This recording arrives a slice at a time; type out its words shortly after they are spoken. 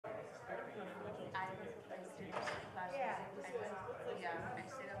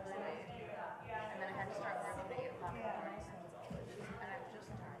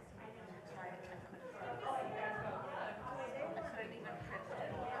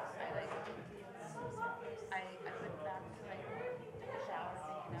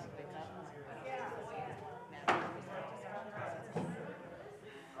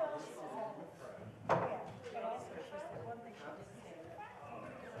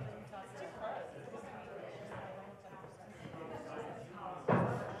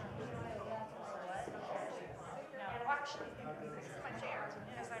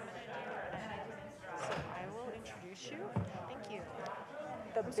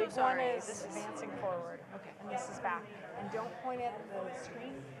So the big one is advancing forward. Okay. And this is back. And don't point at the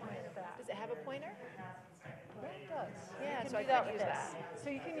screen, point at that. Does it have a pointer? Yeah, it does. Yeah, so I I could use use that. that. So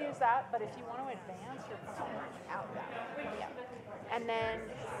you can use that, but if you want to advance, you're pointing out that way. Yeah. And then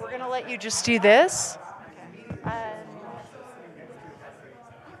we're going to let you just do this. Okay.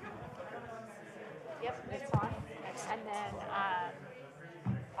 Yep, it's on. And then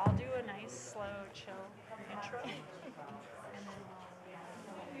I'll do a nice, slow, chill intro. And then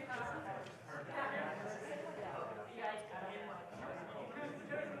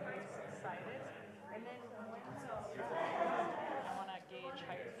excited. And then I want to gauge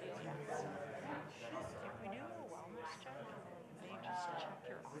how your face reacts. If we do a wellness check, they just check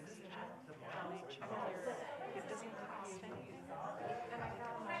your oxygen. And they check it doesn't cost anything. And I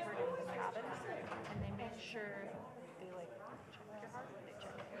come over to the cabin, and they make sure they like check your heart, they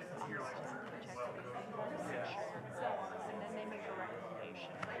check your oxygen, they check everything, they make sure you're good. And then they make a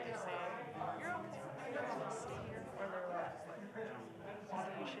recommendation. They say, you're okay, stay here, or they're like,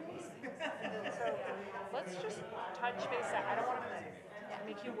 you should be staying. So let's just touch base. I don't want to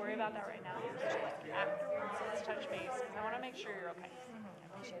make you worry about that right now. Afterwards, let's touch base, because I want to make sure you're okay.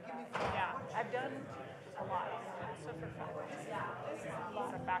 Yeah, I've done a lot. Also for faculty. A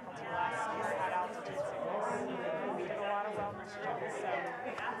lot of faculty last year at altitude sickness. Did a lot of wellness checks. So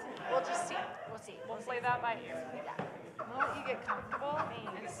we'll just see. We'll see. We'll play that by ear. Yeah. I'll let you get comfortable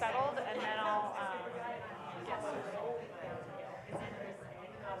and settled, and then I'll get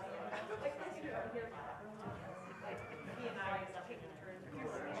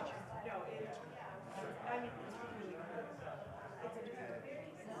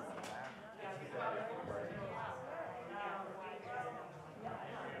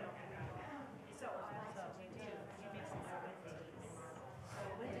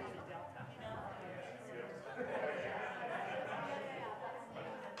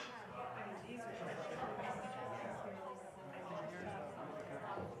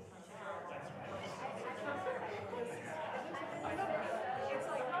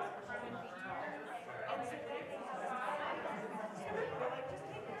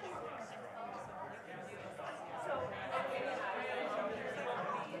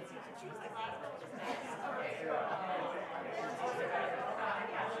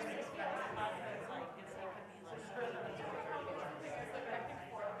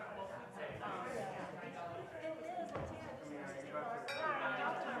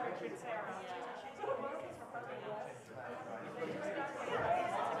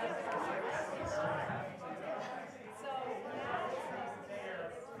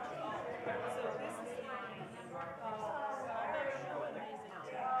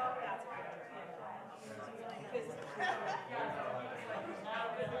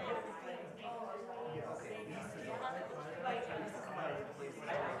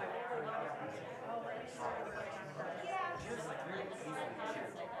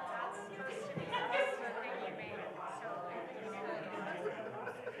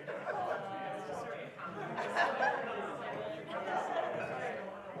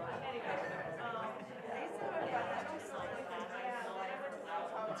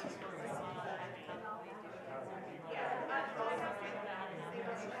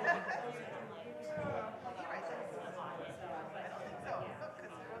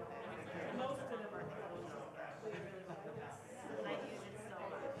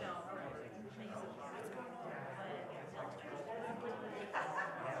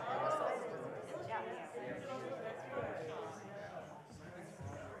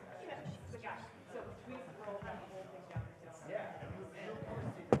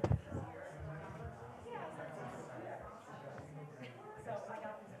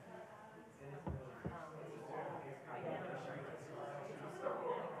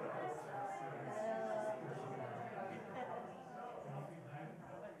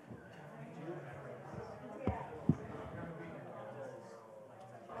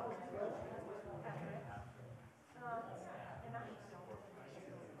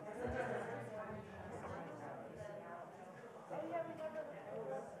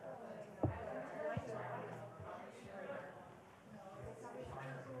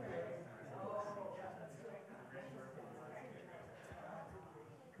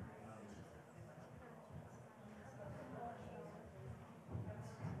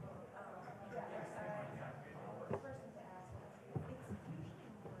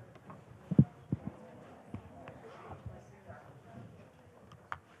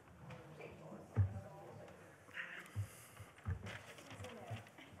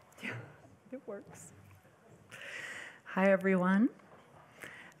It works. Hi, everyone.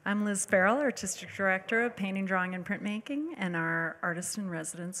 I'm Liz Farrell, Artistic Director of Painting, Drawing, and Printmaking and our Artist in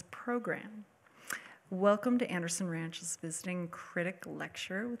Residence program. Welcome to Anderson Ranch's Visiting Critic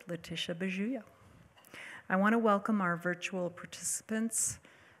Lecture with Leticia Bajuyo. I want to welcome our virtual participants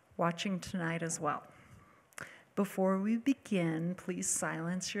watching tonight as well. Before we begin, please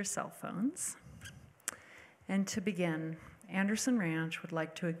silence your cell phones. And to begin, Anderson Ranch would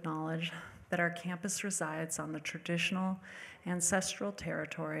like to acknowledge that our campus resides on the traditional ancestral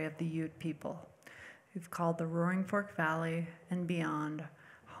territory of the Ute people, who've called the Roaring Fork Valley and beyond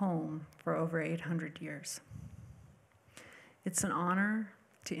home for over 800 years. It's an honor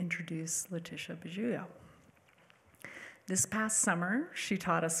to introduce Leticia Bajuyo. This past summer, she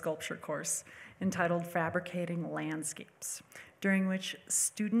taught a sculpture course entitled Fabricating Landscapes, during which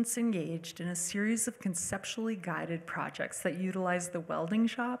students engaged in a series of conceptually guided projects that utilized the welding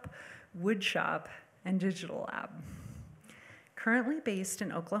shop, wood shop, and digital lab. Currently based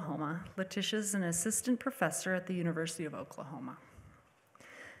in Oklahoma, Leticia is an assistant professor at the University of Oklahoma.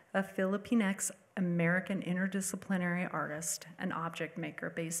 A Filipinx-American interdisciplinary artist and object maker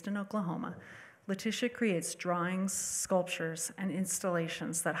based in Oklahoma, Leticia creates drawings, sculptures, and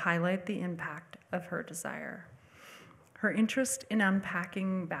installations that highlight the impact of her desire. Her interest in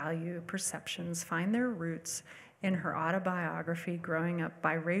unpacking value perceptions find their roots in her autobiography growing up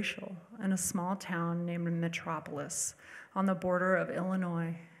biracial in a small town named Metropolis on the border of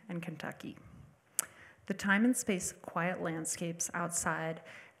Illinois and Kentucky. The time and space of quiet landscapes outside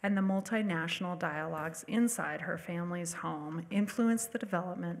and the multinational dialogues inside her family's home influenced the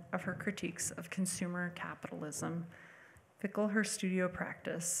development of her critiques of consumer capitalism. Fickle her studio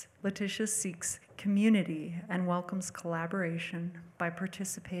practice, Leticia seeks community and welcomes collaboration by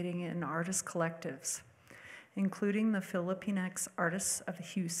participating in artist collectives, including the Filipinx Artists of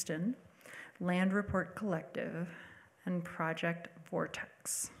Houston, Land Report Collective, and Project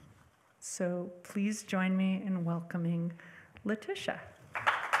Vortex. So please join me in welcoming Leticia.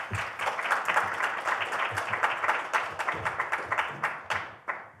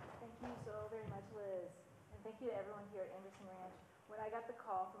 Thank you so very much, Liz. And thank you to everyone here at Anderson Ranch. When I got the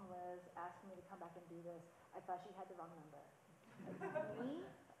call from Liz asking me to come back and do this, I thought she had the wrong number. Me?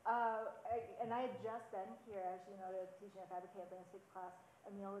 And I had just been here, as you know, to teach a fabricated landscape class.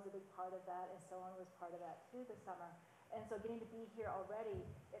 Emil was a big part of that, and Sohan was part of that too this summer. And so getting to be here already,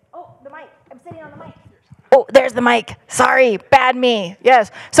 oh, the mic, I'm sitting on the mic. Oh, there's the mic. Sorry, bad me. Yes.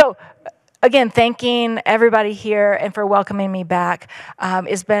 So again, thanking everybody here and for welcoming me back.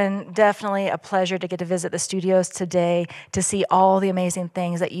 It's been definitely a pleasure to get to visit the studios today to see all the amazing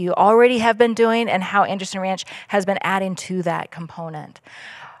things that you already have been doing and how Anderson Ranch has been adding to that component.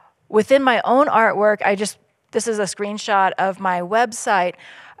 Within my own artwork, this is a screenshot of my website.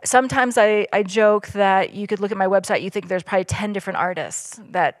 Sometimes I joke that you could look at my website, you think there's probably 10 different artists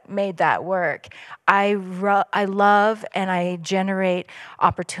that made that work. I love and I generate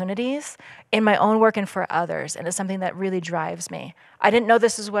opportunities in my own work and for others, and it's something that really drives me. I didn't know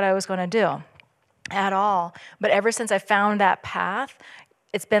this is what I was going to do at all, but ever since I found that path,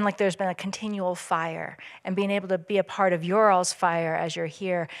 it's been like there's been a continual fire, and being able to be a part of your all's fire as you're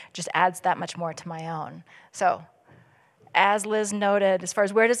here just adds that much more to my own. So, as Liz noted, as far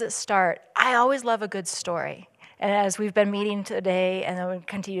as where does it start, I always love a good story. And as we've been meeting today and then we'll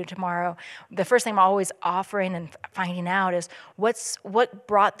continue tomorrow, the first thing I'm always offering and finding out is what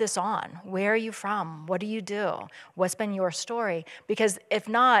brought this on? Where are you from? What do you do? What's been your story? Because if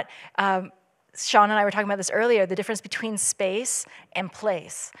not, Sean and I were talking about this earlier, the difference between space and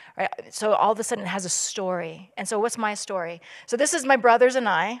place, right? So all of a sudden it has a story. And so what's my story? So this is my brothers and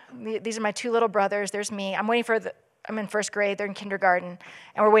I. These are my two little brothers. There's me. I'm in first grade, they're in kindergarten,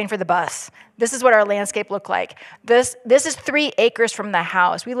 and we're waiting for the bus. This is what our landscape looked like. This is 3 acres from the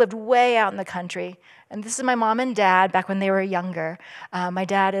house. We lived way out in the country. And this is my mom and dad back when they were younger. My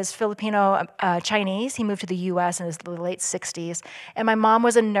dad is Filipino Chinese. He moved to the U.S. in the late 60s. And my mom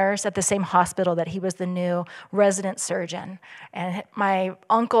was a nurse at the same hospital that he was the new resident surgeon. And my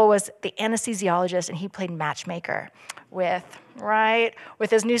uncle was the anesthesiologist, and he played matchmaker with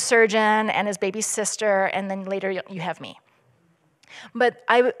his new surgeon and his baby sister, and then later you have me. But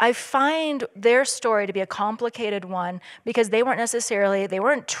I find their story to be a complicated one because they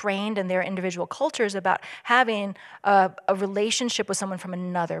weren't trained in their individual cultures about having a relationship with someone from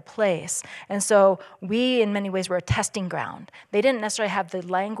another place. And so we, in many ways, were a testing ground. They didn't necessarily have the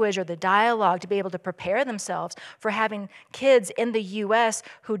language or the dialogue to be able to prepare themselves for having kids in the U.S.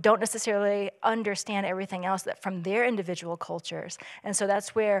 who don't necessarily understand everything else from their individual cultures. And so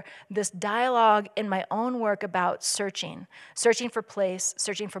that's where this dialogue in my own work about searching for for place,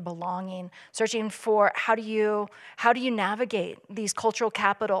 searching for belonging, searching for how do you navigate these cultural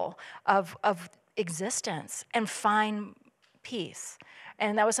capital of existence and find peace.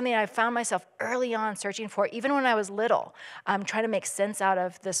 And that was something I found myself early on searching for, even when I was little, trying to make sense out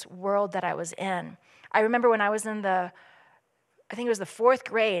of this world that I was in. I remember when I was in I think it was the 4th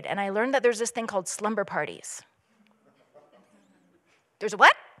grade, and I learned that there's this thing called slumber parties. There's a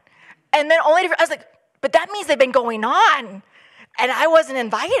what? And then I was like, but that means they've been going on. And I wasn't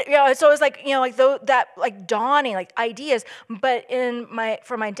invited, so it was like, that dawning, like ideas. But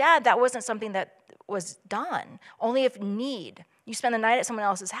for my dad, that wasn't something that was done, only if need. You spend the night at someone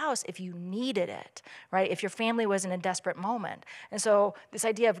else's house if you needed it, right? If your family was in a desperate moment. And so this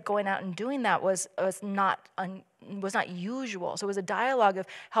idea of going out and doing that was not usual. So it was a dialogue of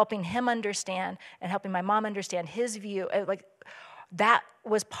helping him understand and helping my mom understand his view. Like that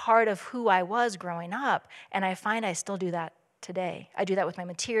was part of who I was growing up, and I find I still do that today. I do that with my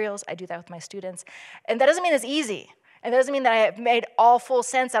materials. I do that with my students, and that doesn't mean it's easy. And that doesn't mean that I have made all full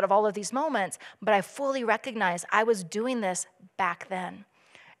sense out of all of these moments, but I fully recognize I was doing this back then.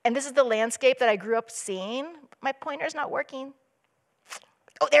 And this is the landscape that I grew up seeing. My pointer's not working.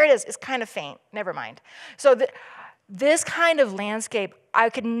 Oh, there it is. It's kind of faint. Never mind. So this kind of landscape,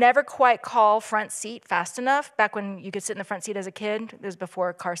 I could never quite call front seat fast enough. Back when you could sit in the front seat as a kid, it was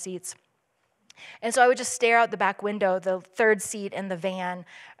before car seats. And so I would just stare out the back window, the 3rd seat in the van,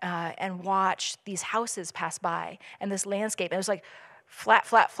 and watch these houses pass by and this landscape. And it was like flat,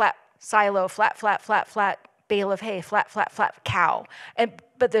 flat, flat silo, flat, flat, flat, flat bale of hay, flat, flat, flat cow.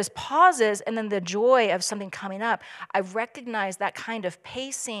 But there's pauses, and then the joy of something coming up. I recognize that kind of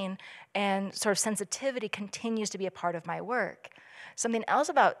pacing and sort of sensitivity continues to be a part of my work. Something else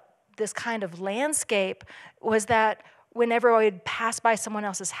about this kind of landscape was that whenever I would pass by someone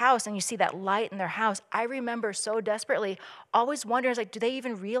else's house and you see that light in their house, I remember so desperately always wondering, do they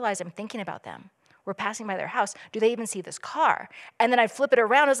even realize I'm thinking about them? We're passing by their house. Do they even see this car? And then I'd flip it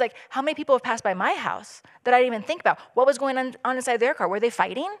around. I was like, how many people have passed by my house that I didn't even think about? What was going on inside their car? Were they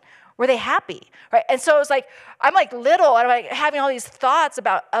fighting? Were they happy? Right? And so it was like, I'm like little, and I'm like having all these thoughts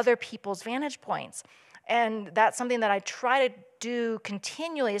about other people's vantage points. And that's something that I try to do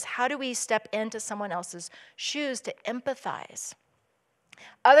continually, is how do we step into someone else's shoes to empathize?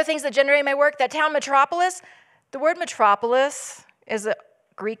 Other things that generate my work, that town Metropolis, the word metropolis is a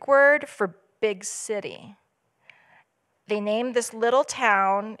Greek word for big city. They named this little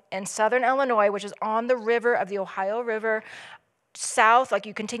town in southern Illinois, which is on the river of the Ohio River, south, like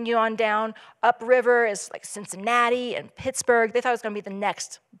you continue on down, upriver is like Cincinnati and Pittsburgh. They thought it was going to be the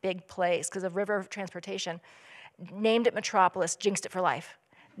next big place because of river transportation. Named it Metropolis, jinxed it for life.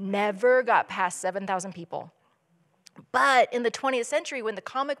 Never got past 7,000 people. But in the 20th century, when the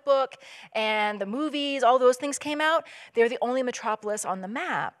comic book and the movies, all those things came out, they were the only metropolis on the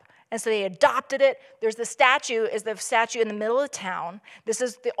map. And so they adopted it. There's the statue in the middle of town. This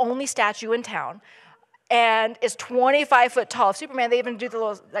is the only statue in town. And it's 25 foot tall. Superman, they even do the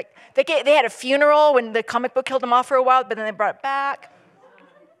little, they had a funeral when the comic book killed him off for a while, but then they brought it back.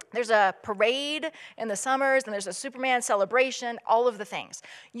 There's a parade in the summers, and there's a Superman celebration, all of the things.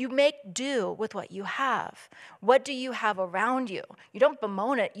 You make do with what you have. What do you have around you? You don't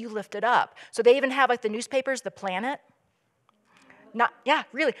bemoan it, you lift it up. So they even have the newspapers, The Planet. Not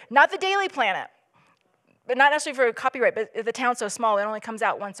the Daily Planet. But not necessarily for copyright, but the town's so small, it only comes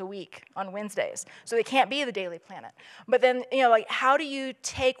out once a week on Wednesdays. So they can't be the Daily Planet. But then, how do you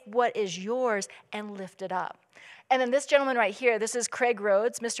take what is yours and lift it up? And then this gentleman right here, this is Craig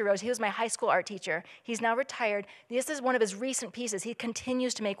Rhodes, Mr. Rhodes. He was my high school art teacher. He's now retired. This is one of his recent pieces. He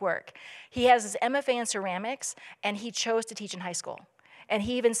continues to make work. He has his MFA in ceramics, and he chose to teach in high school. And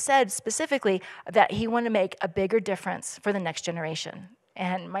he even said specifically that he wanted to make a bigger difference for the next generation.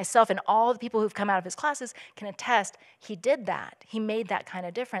 And myself and all the people who've come out of his classes can attest he did that. He made that kind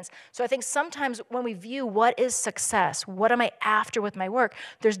of difference. So I think sometimes when we view what is success, what am I after with my work,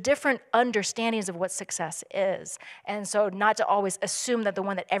 there's different understandings of what success is. And so not to always assume that the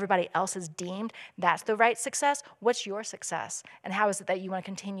one that everybody else has deemed, that's the right success. What's your success? And how is it that you want to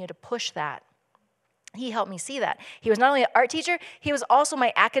continue to push that? He helped me see that. He was not only an art teacher, he was also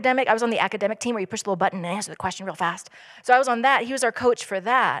my academic. I was on the academic team where you push the little button and answer the question real fast. So I was on that. He was our coach for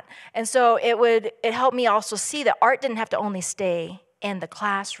that. And so it helped me also see that art didn't have to only stay in the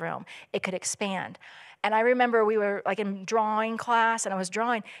classroom. It could expand. And I remember we were in drawing class and I was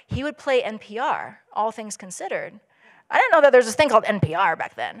drawing. He would play NPR, All Things Considered. I didn't know that there's this thing called NPR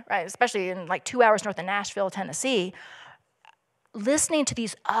back then, right? Especially in 2 hours north of Nashville, Tennessee. listening to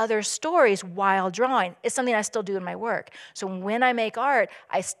these other stories while drawing is something I still do in my work. So when I make art,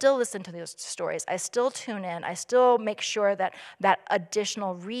 I still listen to those stories. I still tune in. I still make sure that that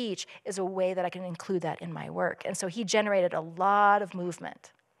additional reach is a way that I can include that in my work. And so he generated a lot of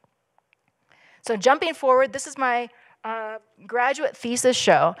movement. So jumping forward, this is my graduate thesis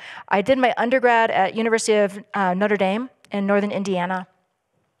show. I did my undergrad at University of Notre Dame in northern Indiana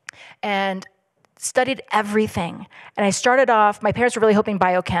and studied everything. And I started off, my parents were really hoping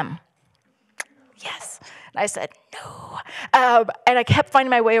biochem. Yes. And I said, no. And I kept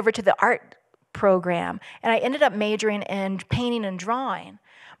finding my way over to the art program. And I ended up majoring in painting and drawing.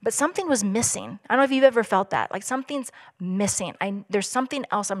 But something was missing. I don't know if you've ever felt that. Like something's missing. There's something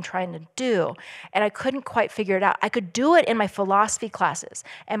else I'm trying to do. And I couldn't quite figure it out. I could do it in my philosophy classes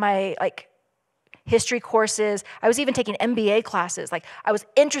and my history courses. I was even taking MBA classes. Like I was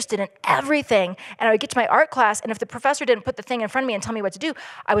interested in everything. And I would get to my art class, and if the professor didn't put the thing in front of me and tell me what to do,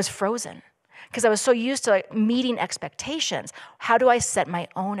 I was frozen. Because I was so used to meeting expectations. How do I set my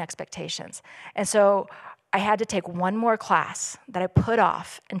own expectations? And so I had to take one more class that I put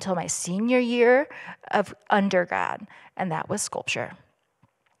off until my senior year of undergrad, and that was sculpture.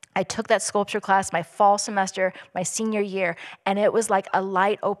 I took that sculpture class my fall semester, my senior year, and it was like a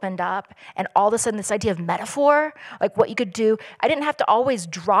light opened up, and all of a sudden this idea of metaphor, like what you could do, I didn't have to always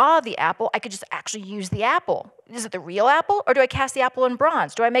draw the apple, I could just actually use the apple. Is it the real apple, or do I cast the apple in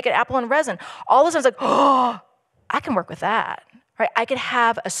bronze? Do I make an apple in resin? All of a sudden it's like, oh, I can work with that. Right? I could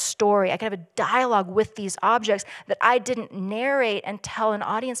have a story, I could have a dialogue with these objects that I didn't narrate and tell an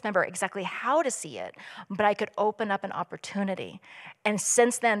audience member exactly how to see it, but I could open up an opportunity. And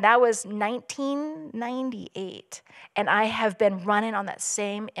since then, that was 1998, and I have been running on that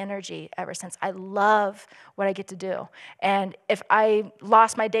same energy ever since. I love what I get to do. And if I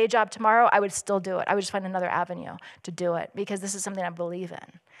lost my day job tomorrow, I would still do it. I would just find another avenue to do it, because this is something I believe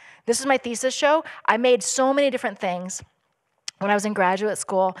in. This is my thesis show. I made so many different things when I was in graduate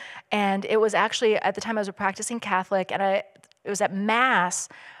school, and it was actually, at the time I was a practicing Catholic, and it was at Mass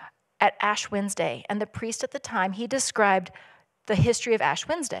at Ash Wednesday, and the priest at the time, he described the history of Ash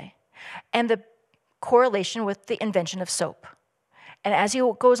Wednesday and the correlation with the invention of soap. And as he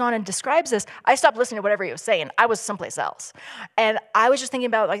goes on and describes this, I stopped listening to whatever he was saying. I was someplace else. And I was just thinking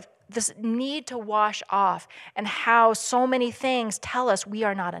about this need to wash off, and how so many things tell us we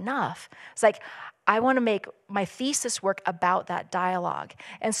are not enough. It's like, I want to make my thesis work about that dialogue.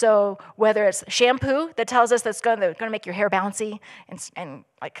 And so whether it's shampoo that tells us that's going to make your hair bouncy and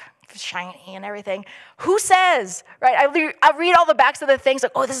shiny and everything, who says, right? I read all the backs of the things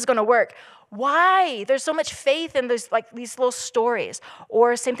like, oh, this is going to work. Why? There's so much faith in these little stories.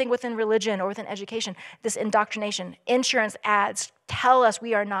 Or same thing within religion or within education, this indoctrination. Insurance ads tell us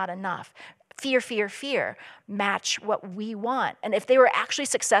we are not enough. Fear, fear, fear, match what we want. And if they were actually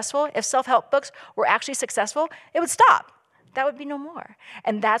successful, if self-help books were actually successful, it would stop. That would be no more.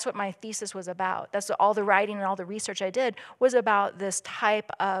 And that's what my thesis was about. That's all the writing and all the research I did was about this type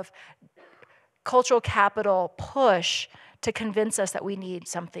of cultural capital push to convince us that we need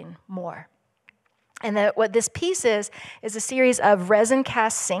something more. And that what this piece is a series of resin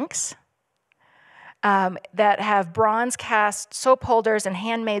cast sinks that have bronze cast soap holders and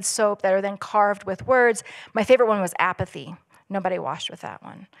handmade soap that are then carved with words. My favorite one was apathy. Nobody washed with that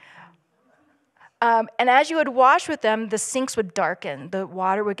one. And as you would wash with them, the sinks would darken, the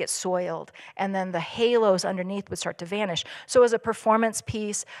water would get soiled, and then the halos underneath would start to vanish. So it was a performance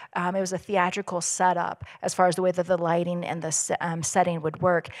piece. It was a theatrical setup as far as the way that the lighting and the setting would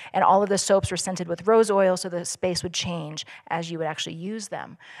work. And all of the soaps were scented with rose oil, so the space would change as you would actually use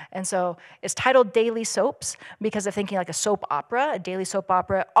them. And so it's titled Daily Soaps because of thinking like a soap opera. A daily soap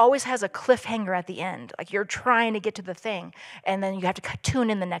opera always has a cliffhanger at the end. Like you're trying to get to the thing, and then you have to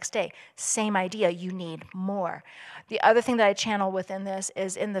tune in the next day. Same idea. You need more. The other thing that I channel within this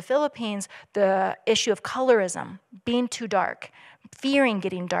is in the Philippines, the issue of colorism, being too dark, fearing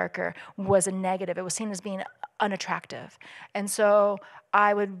getting darker was a negative. It was seen as being unattractive. And so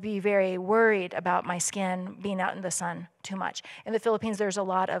I would be very worried about my skin being out in the sun too much. In the Philippines, there's a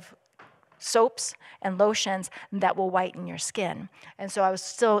lot of soaps and lotions that will whiten your skin. And so I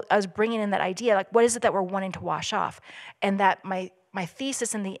was bringing in that idea, like what is it that we're wanting to wash off? And that my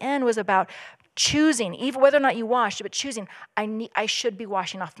thesis in the end was about choosing, even whether or not you washed, but choosing, I should be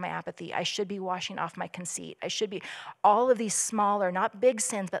washing off my apathy. I should be washing off my conceit. I should be, all of these smaller, not big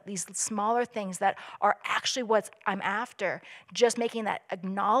sins, but these smaller things that are actually what I'm after. Just making that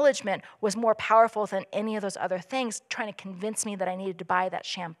acknowledgement was more powerful than any of those other things, trying to convince me that I needed to buy that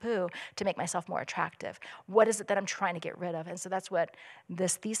shampoo to make myself more attractive. What is it that I'm trying to get rid of? And so that's what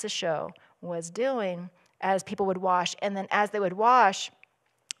this thesis show was doing. as people would wash. And then as they would wash,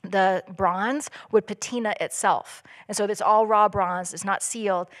 the bronze would patina itself. And so it's all raw bronze, it's not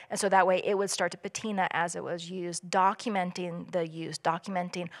sealed, and so that way it would start to patina as it was used, documenting the use,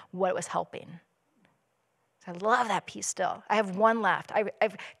 documenting what it was helping. So I love that piece still. I have one left.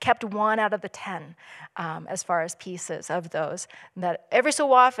 I've kept 1 out of the 10 as far as pieces of those. That every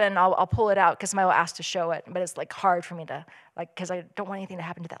so often I'll pull it out because somebody will ask to show it, but it's like hard for me to, like, because I don't want anything to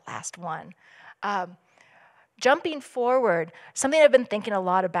happen to that last one. Jumping forward, something I've been thinking a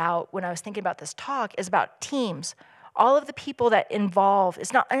lot about when I was thinking about this talk is about teams. All of the people that involve,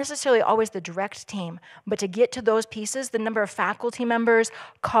 it's not necessarily always the direct team, but to get to those pieces, the number of faculty members,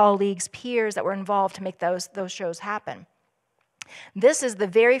 colleagues, peers that were involved to make those shows happen. This is the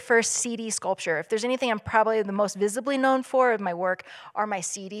very first CD sculpture. If there's anything I'm probably the most visibly known for of my work are my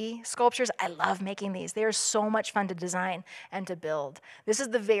CD sculptures. I love making these. They are so much fun to design and to build. This is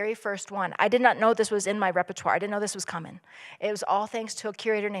the very first one. I did not know this was in my repertoire. I didn't know this was coming. It was all thanks to a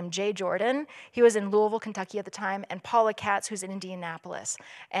curator named Jay Jordan. He was in Louisville, Kentucky at the time, and Paula Katz, who's in Indianapolis.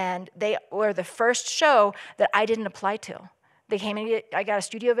 And they were the first show that I didn't apply to. They came in, I got a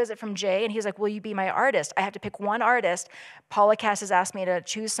studio visit from Jay, and he was like, will you be my artist? I have to pick one artist. Paula Cass has asked me to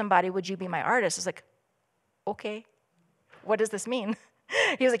choose somebody. Would you be my artist? I was like, okay, what does this mean?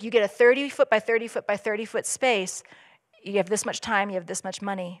 He was like, you get a 30-foot by 30-foot by 30-foot space. You have this much time. You have this much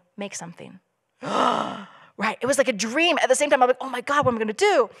money. Make something. Right, it was like a dream. At the same time, I'm like, oh my God, what am I gonna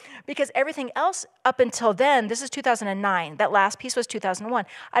do? Because everything else up until then, this is 2009. That last piece was 2001.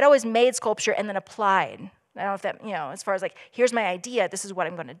 I'd always made sculpture and then applied. I don't know if that, as far as like, here's my idea, this is what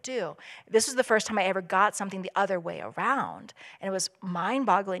I'm gonna do. This was the first time I ever got something the other way around, and it was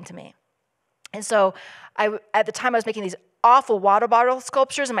mind-boggling to me. And so at the time I was making these awful water bottle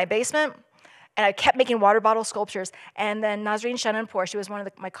sculptures in my basement, and I kept making water bottle sculptures. And then Nazreen Shenanpour, she was one of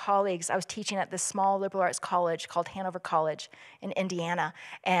my colleagues. I was teaching at this small liberal arts college called Hanover College in Indiana.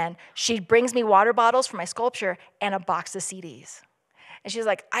 And she brings me water bottles for my sculpture and a box of CDs. And she's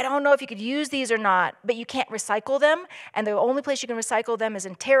like, I don't know if you could use these or not, but you can't recycle them. And the only place you can recycle them is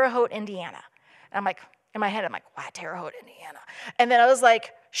in Terre Haute, Indiana. And I'm like, in my head, I'm like, wow, Terre Haute, Indiana. And then I was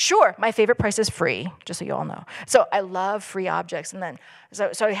like, sure, my favorite price is free, just so you all know. So I love free objects. And then, so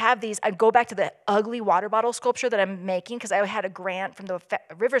I have these, I go back to the ugly water bottle sculpture that I'm making because I had a grant from the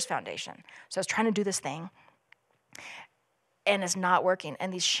Rivers Foundation. So I was trying to do this thing, and it's not working.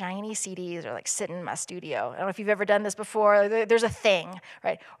 And these shiny CDs are like sitting in my studio. I don't know if you've ever done this before. There's a thing,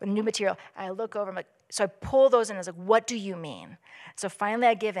 right, with new material. I look over, I'm like, so I pull those in, and I was like, what do you mean? So finally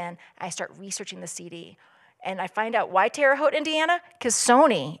I give in, I start researching the CD. And I find out why Terre Haute, Indiana? Because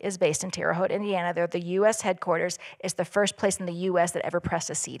Sony is based in Terre Haute, Indiana. They're the US headquarters. It's the first place in the US that ever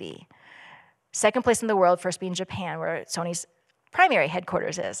pressed a CD. Second place in the world, first being Japan, where Sony's primary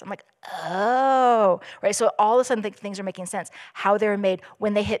headquarters is. I'm like, oh, right? So all of a sudden things are making sense. How they were made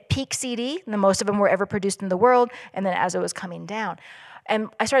when they hit peak CD, the most of them were ever produced in the world, and then as it was coming down. And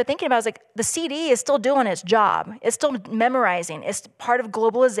I started thinking about it, I was like, the CD is still doing its job. It's still memorizing. It's part of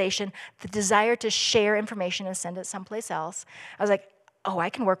globalization, the desire to share information and send it someplace else. I was like, oh,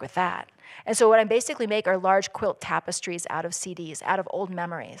 I can work with that. And so what I basically make are large quilt tapestries out of CDs, out of old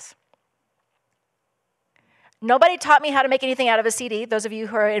memories. Nobody taught me how to make anything out of a CD. Those of you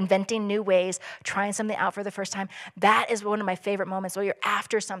who are inventing new ways, trying something out for the first time, that is one of my favorite moments where you're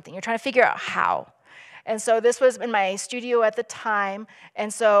after something. You're trying to figure out how. And so this was in my studio at the time,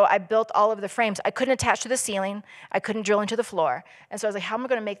 and so I built all of the frames. I couldn't attach to the ceiling. I couldn't drill into the floor. And so I was like, how am I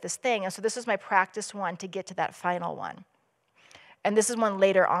going to make this thing? And so this is my practice one to get to that final one. And this is one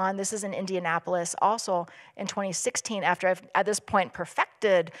later on. This is in Indianapolis, also in 2016, after I've, at this point,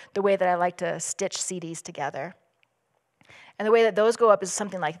 perfected the way that I like to stitch CDs together. And the way that those go up is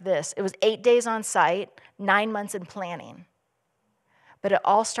something like this. It was 8 days on site, 9 months in planning. But it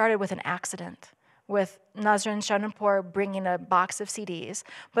all started with an accident, with Nazreen Shenanpour bringing a box of CDs,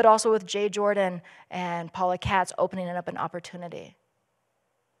 but also with Jay Jordan and Paula Katz opening up an opportunity.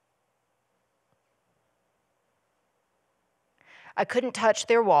 I couldn't touch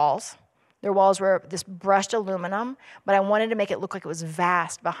their walls. Their walls were this brushed aluminum, but I wanted to make it look like it was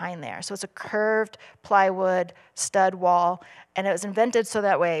vast behind there. So it's a curved plywood stud wall, and it was invented so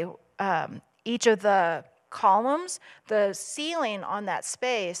that way each of the columns, the ceiling on that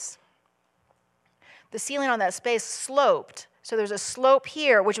space sloped. So there's a slope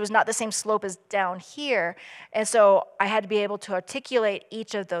here, which was not the same slope as down here. And so I had to be able to articulate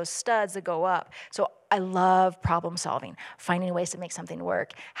each of those studs that go up. So I love problem solving, finding ways to make something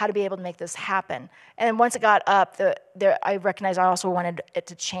work, how to be able to make this happen. And then once it got up, I recognized I also wanted it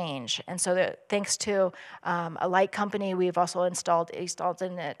to change. And so thanks to a light company, we've also installed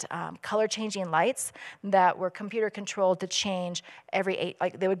in it color changing lights that were computer controlled to change every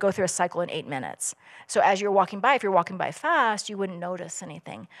they would go through a cycle in 8 minutes. So as you're walking by, if you're walking by fast, you wouldn't notice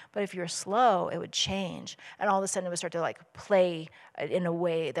anything. But if you're slow, it would change. And all of a sudden it would start to like play in a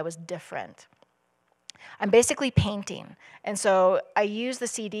way that was different. I'm basically painting. And so I use the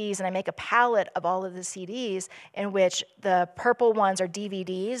CDs and I make a palette of all of the CDs in which the purple ones are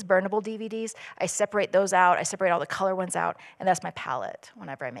DVDs, burnable DVDs. I separate those out. I separate all the color ones out. And that's my palette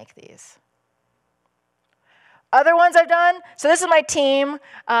whenever I make these. Other ones I've done. So this is my team.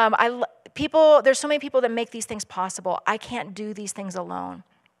 There's so many people that make these things possible. I can't do these things alone.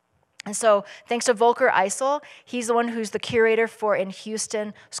 And so thanks to Volker Eisel, he's the one who's the curator in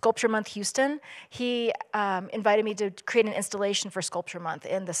Houston, Sculpture Month Houston. He invited me to create an installation for Sculpture Month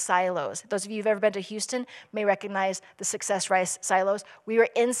in the silos. Those of you who've ever been to Houston may recognize the Success Rice silos. We were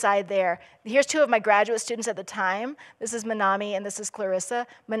inside there. Here's two of my graduate students at the time. This is Manami and this is Clarissa.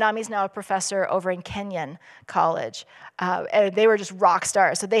 Manami's now a professor over in Kenyon College. And they were just rock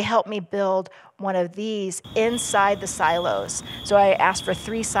stars. So they helped me build one of these inside the silos. So I asked for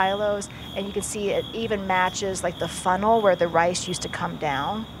 3 silos, and you can see it even matches like the funnel where the rice used to come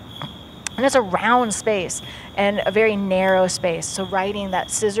down. And it's a round space and a very narrow space. So riding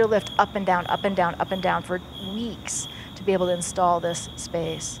that scissor lift up and down, up and down, up and down for weeks to be able to install this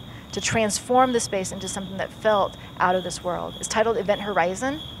space, to transform the space into something that felt out of this world. It's titled Event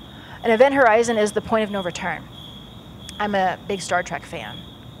Horizon. And Event Horizon is the point of no return. I'm a big Star Trek fan.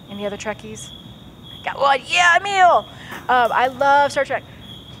 Any other Trekkies? Got one? Yeah, Emil! I love Star Trek.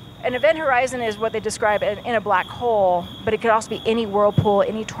 An event horizon is what they describe in a black hole, but it could also be any whirlpool,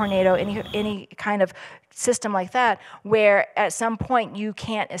 any tornado, any kind of system like that, where at some point you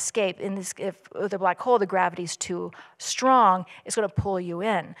can't escape. If with a black hole, the gravity's too strong, it's going to pull you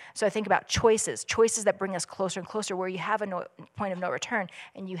in. So I think about choices that bring us closer and closer, where you have a point of no return,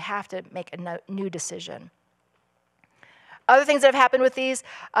 and you have to make a new decision. Other things that have happened with these,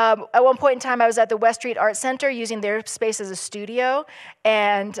 at one point in time, I was at the West Street Art Center using their space as a studio,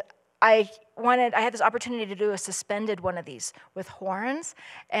 and I had this opportunity to do a suspended one of these with horns,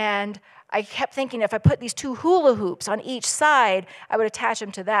 and I kept thinking if I put these 2 hula hoops on each side, I would attach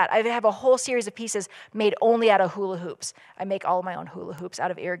them to that. I have a whole series of pieces made only out of hula hoops. I make all of my own hula hoops out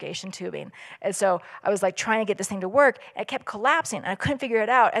of irrigation tubing. And so I was like trying to get this thing to work, and it kept collapsing, and I couldn't figure it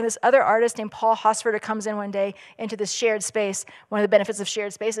out. And this other artist named Paul Hosford comes in one day into this shared space. One of the benefits of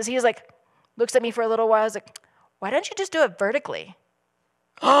shared spaces, he was like, looks at me for a little while, I was like, why don't you just do it vertically?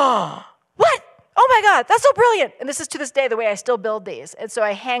 Oh, what? Oh my God, that's so brilliant. And this is to this day the way I still build these. And so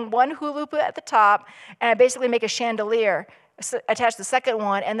I hang one hula hoop at the top, and I basically make a chandelier, attach the second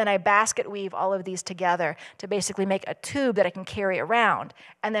one, and then I basket weave all of these together to basically make a tube that I can carry around.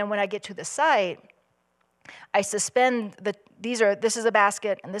 And then when I get to the site, I suspend this is a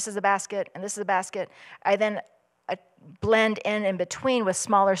basket, and this is a basket, and this is a basket. I then blend in between with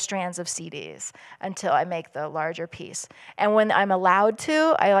smaller strands of CDs until I make the larger piece. And when I'm allowed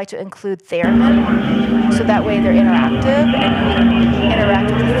to, I like to include theremin, so that way they're interactive, and you interact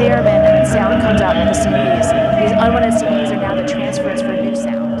with the theremin, and sound comes out of the CDs. These unwanted CDs are now the transference for new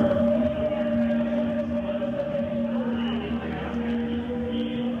sound.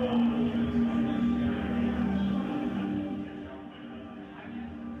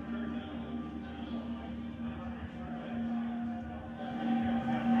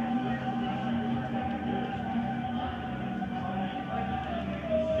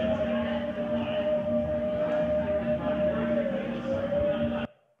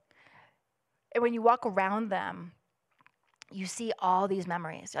 And when you walk around them, you see all these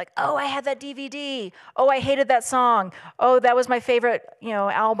memories. You're like, oh, I had that DVD. Oh, I hated that song. Oh, that was my favorite,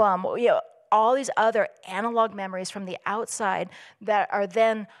 album. All these other analog memories from the outside that are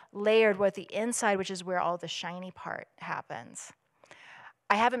then layered with the inside, which is where all the shiny part happens.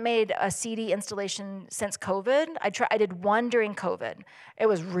 I haven't made a CD installation since COVID. I did one during COVID. It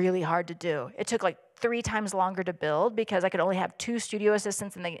was really hard to do. It took like 3 times longer to build because I could only have 2 studio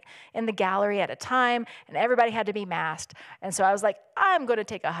assistants in the gallery at a time, and everybody had to be masked. And so I was like, I'm going to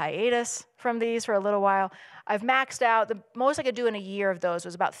take a hiatus from these for a little while. I've maxed out. The most I could do in a year of those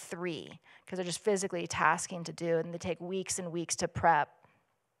was about 3 because they're just physically tasking to do, and they take weeks and weeks to prep,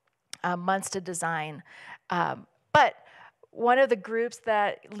 months to design. But one of the groups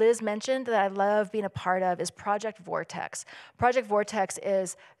that Liz mentioned that I love being a part of is Project Vortex. Project Vortex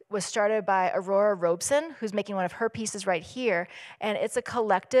is was started by Aurora Robeson, who's making one of her pieces right here. And it's a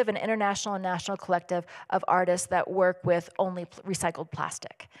collective, an international and national collective of artists that work with only recycled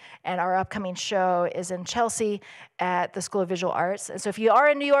plastic. And our upcoming show is in Chelsea at the School of Visual Arts. And so if you are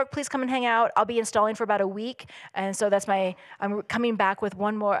in New York, please come and hang out. I'll be installing for about a week. And so I'm coming back with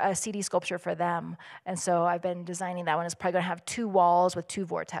one more CD sculpture for them. And so I've been designing that one. It's probably gonna have 2 walls with 2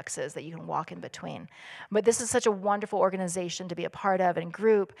 vortexes that you can walk in between. But this is such a wonderful organization to be a part of and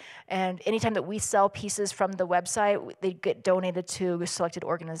group. And anytime that we sell pieces from the website, they get donated to selected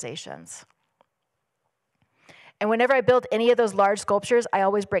organizations. And whenever I build any of those large sculptures, I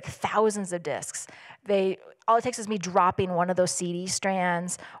always break thousands of discs. All it takes is me dropping one of those CD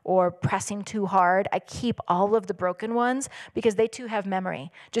strands or pressing too hard. I keep all of the broken ones because they too have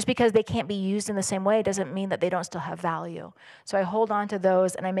memory. Just because they can't be used in the same way doesn't mean that they don't still have value. So I hold on to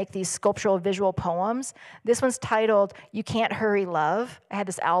those and I make these sculptural visual poems. This one's titled, You Can't Hurry Love. I had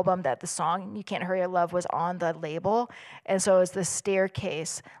this album that the song, You Can't Hurry Love, was on the label. And so it's the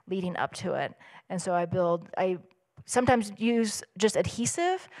staircase leading up to it. And so I sometimes use just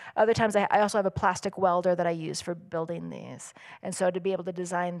adhesive. Other times I also have a plastic welder that I use for building these. And so to be able to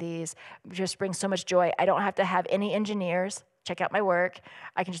design these just brings so much joy. I don't have to have any engineers check out my work.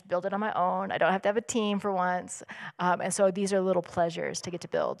 I can just build it on my own. I don't have to have a team for once. And so these are little pleasures to get to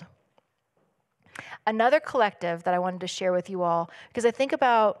build. Another collective that I wanted to share with you all, because I think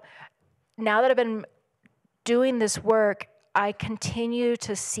about now that I've been doing this work, I continue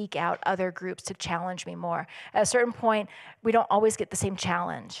to seek out other groups to challenge me more. At a certain point, we don't always get the same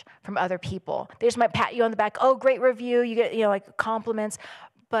challenge from other people. They just might pat you on the back, oh, great review, you get like compliments,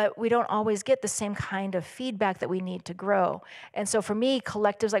 but we don't always get the same kind of feedback that we need to grow. And so for me,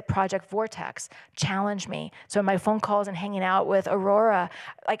 collectives like Project Vortex challenge me. So my phone calls and hanging out with Aurora,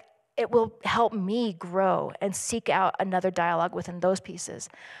 like, it will help me grow and seek out another dialogue within those pieces.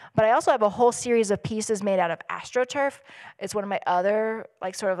 But I also have a whole series of pieces made out of AstroTurf. It's one of my other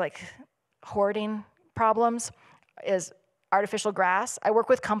sort of hoarding problems is artificial grass. I work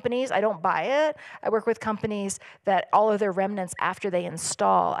with companies, I don't buy it. I work with companies that all of their remnants after they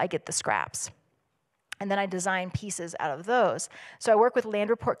install, I get the scraps. And then I design pieces out of those. So I work with Land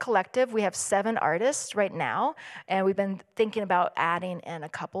Report Collective. We have 7 artists right now, and we've been thinking about adding in a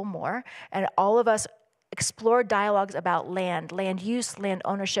couple more. And all of us explore dialogues about land use, land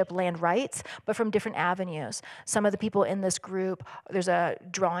ownership, land rights, but from different avenues. Some of the people in this group, there's a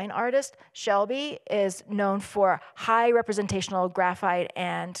drawing artist. Shelby is known for high representational graphite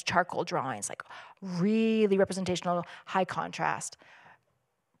and charcoal drawings, like really representational, high contrast.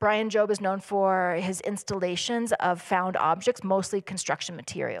 Brian Job is known for his installations of found objects, mostly construction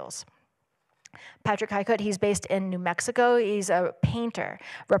materials. Patrick Highcutt, he's based in New Mexico. He's a painter,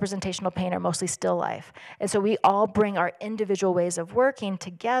 representational painter, mostly still life. And so we all bring our individual ways of working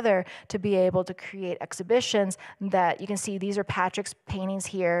together to be able to create exhibitions that you can see. These are Patrick's paintings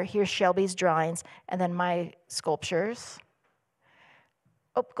here. Here's Shelby's drawings, and then my sculptures.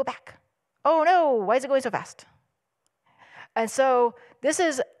 Oh, go back. Oh no, why is it going so fast? And so this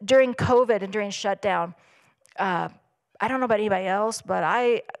is during COVID and during shutdown. I don't know about anybody else, but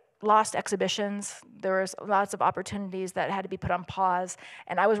I lost exhibitions. There was lots of opportunities that had to be put on pause.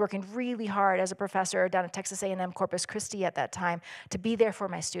 And I was working really hard as a professor down at Texas A&M Corpus Christi at that time to be there for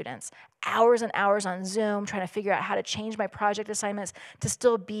my students. Hours and hours on Zoom trying to figure out how to change my project assignments to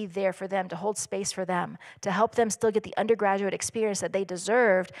still be there for them, to hold space for them, to help them still get the undergraduate experience that they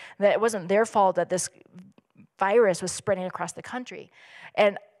deserved, that it wasn't their fault that this virus was spreading across the country.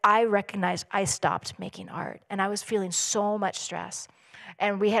 And I recognized I stopped making art, and I was feeling so much stress.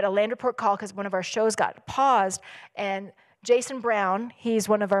 And we had a land report call because one of our shows got paused, and Jason Brown, he's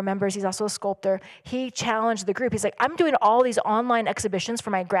one of our members, he's also a sculptor, he challenged the group. He's like, I'm doing all these online exhibitions for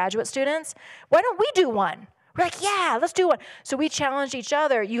my graduate students. Why don't we do one? We're like, yeah, let's do one. So we challenged each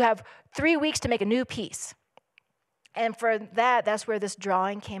other. You have 3 weeks to make a new piece. And for that, that's where this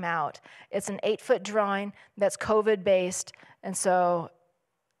drawing came out. It's an 8-foot drawing that's COVID-based, and so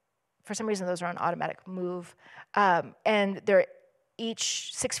for some reason those are on automatic move. And they're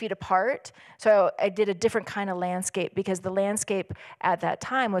each 6 feet apart. So I did a different kind of landscape because the landscape at that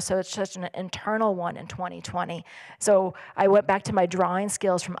time was such an internal one in 2020. So I went back to my drawing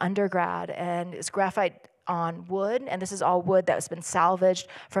skills from undergrad, and it's graphite on wood, and this is all wood that has been salvaged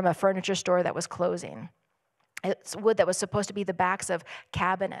from a furniture store that was closing. It's wood that was supposed to be the backs of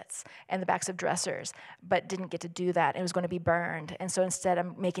cabinets and the backs of dressers, but didn't get to do that. It was going to be burned. And so instead,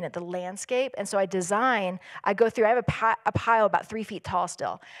 I'm making it the landscape. And so I go through, I have a pile about 3 feet tall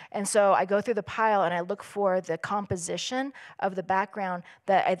still. And so I go through the pile and I look for the composition of the background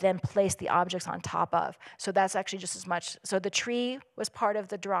that I then place the objects on top of. So that's actually just as much. So the tree was part of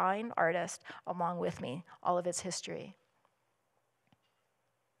the drawing artist along with me, all of its history.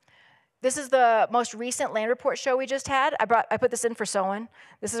 This is the most recent land report show we just had. I put this in for Sowen.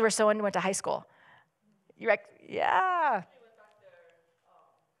 This is where Sowen went to high school. Yeah.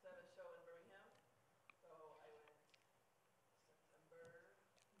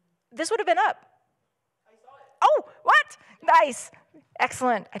 This would have been up. I saw it. Oh, what? Nice.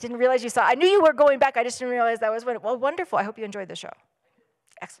 Excellent. I didn't realize you saw it. I knew you were going back. I just didn't realize that was when. Well, wonderful. I hope you enjoyed the show.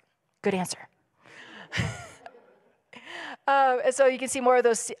 Excellent. Good answer. And so you can see more of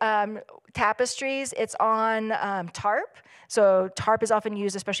those tapestries. It's on tarp. So tarp is often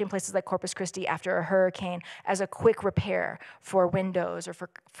used, especially in places like Corpus Christi after a hurricane, as a quick repair for windows or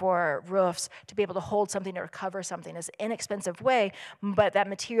for roofs to be able to hold something or cover something. It's an inexpensive way, but that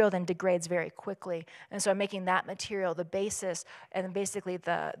material then degrades very quickly. And so I'm making that material the basis and basically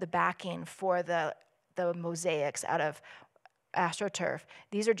the backing for the mosaics out of AstroTurf.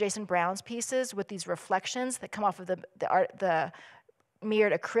 These are Jason Brown's pieces with these reflections that come off of the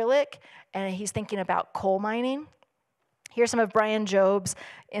mirrored acrylic, and he's thinking about coal mining. Here's some of Brian Job's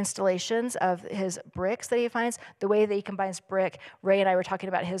installations of his bricks that he finds, the way that he combines brick. Ray and I were talking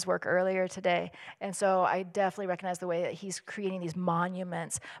about his work earlier today, and so I definitely recognize the way that he's creating these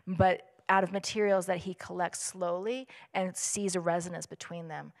monuments, but out of materials that he collects slowly and sees a resonance between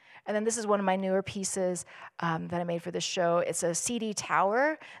them. And then this is one of my newer pieces that I made for this show. It's a CD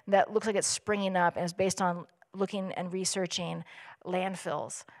tower that looks like it's springing up and is based on looking and researching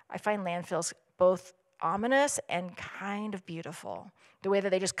landfills. I find landfills both ominous and kind of beautiful. The way that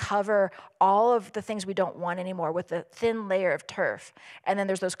they just cover all of the things we don't want anymore with a thin layer of turf. And then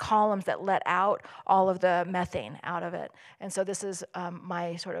there's those columns that let out all of the methane out of it. And so this is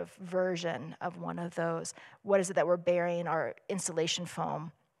my sort of version of one of those. What is it that we're burying? Our insulation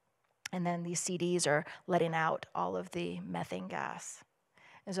foam. And then these CDs are letting out all of the methane gas.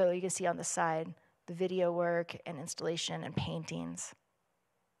 And so you can see on the side the video work and installation and paintings.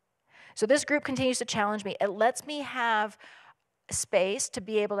 So this group continues to challenge me. It lets me have space to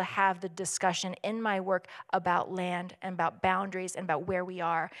be able to have the discussion in my work about land and about boundaries and about where we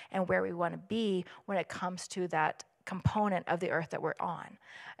are and where we want to be when it comes to that component of the earth that we're on.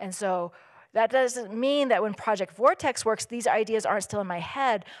 And so that doesn't mean that when Project Vortex works, these ideas aren't still in my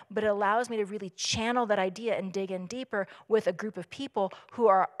head, but it allows me to really channel that idea and dig in deeper with a group of people who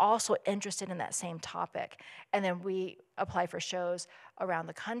are also interested in that same topic. And then we apply for shows around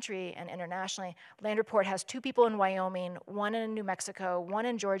the country and internationally. Land Report has 2 people in Wyoming, 1 in New Mexico, 1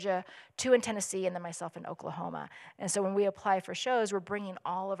 in Georgia, 2 in Tennessee, and then myself in Oklahoma. And so when we apply for shows, we're bringing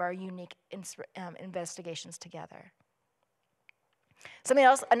all of our unique investigations together. Something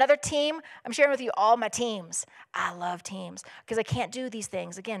else, another team, I'm sharing with you all my teams. I love teams because I can't do these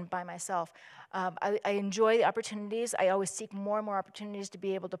things, again, by myself. I enjoy the opportunities. I always seek more and more opportunities to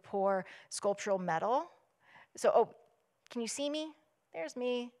be able to pour sculptural metal. So, can you see me? There's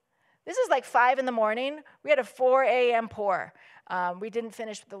me. This is like 5 in the morning. We had a 4 a.m. pour. We didn't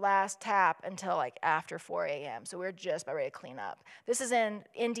finish the last tap until like after 4 a.m., so we were just about ready to clean up. This is in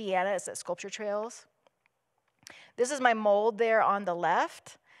Indiana. It's at Sculpture Trails. This is my mold there on the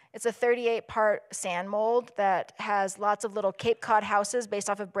left. It's a 38-part sand mold that has lots of little Cape Cod houses based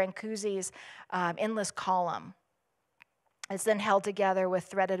off of Brancusi's endless column. It's then held together with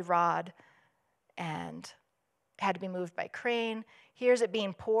threaded rod and had to be moved by crane. Here's it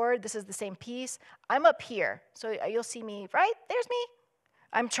being poured. This is the same piece. I'm up here, so you'll see me, right? There's me.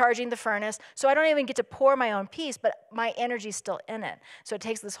 I'm charging the furnace, so I don't even get to pour my own piece, but my energy's still in it. So it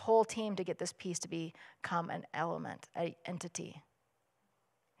takes this whole team to get this piece to become an element, an entity.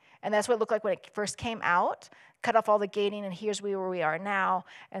 And that's what it looked like when it first came out. Cut off all the gating, and here's where we are now.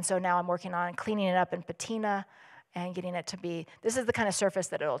 And so now I'm working on cleaning it up in patina and getting it to be, this is the kind of surface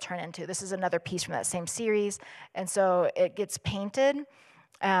that it'll turn into. This is another piece from that same series. And so it gets painted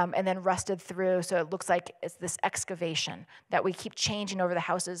and then rusted through, so it looks like it's this excavation that we keep changing over the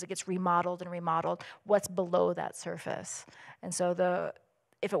houses. It gets remodeled and remodeled. What's below that surface? And so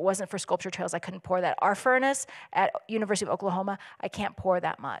if it wasn't for Sculpture Trails, I couldn't pour that. Our furnace at University of Oklahoma, I can't pour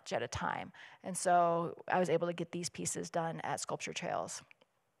that much at a time. And so I was able to get these pieces done at Sculpture Trails.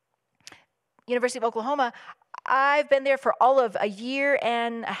 University of Oklahoma, I've been there for all of a year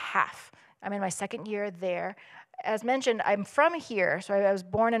and a half. I'm in my 2nd year there. As mentioned, I'm from here, so I was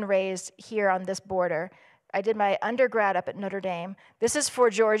born and raised here on this border. I did my undergrad up at Notre Dame. This is for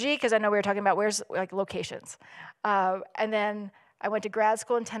Georgie, because I know we were talking about where's like locations. And then I went to grad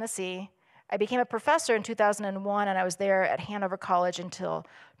school in Tennessee. I became a professor in 2001, and I was there at Hanover College until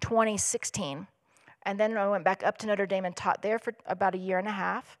 2016. And then I went back up to Notre Dame and taught there for about a year and a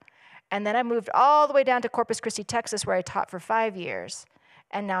half. And then I moved all the way down to Corpus Christi, Texas, where I taught for 5 years.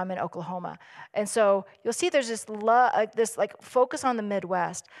 And now I'm in Oklahoma. And so you'll see there's this focus on the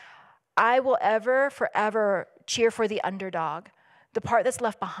Midwest. I will forever cheer for the underdog, the part that's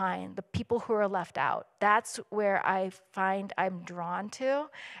left behind, the people who are left out. That's where I find I'm drawn to.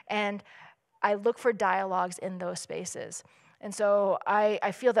 And I look for dialogues in those spaces. And so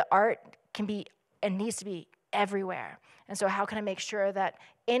I feel that art can be and needs to be everywhere. And so how can I make sure that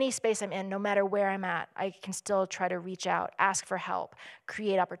any space I'm in, no matter where I'm at, I can still try to reach out, ask for help,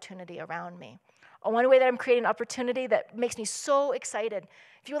 create opportunity around me. One way that I'm creating opportunity that makes me so excited.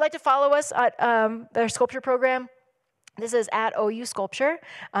 If you would like to follow us at their sculpture program, this is at OU Sculpture.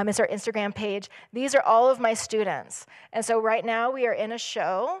 It's our Instagram page. These are all of my students. And so right now we are in a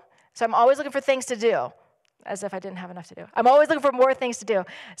show. So I'm always looking for things to do, as if I didn't have enough to do. I'm always looking for more things to do.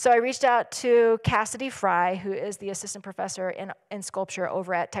 So I reached out to Cassidy Fry, who is the assistant professor in sculpture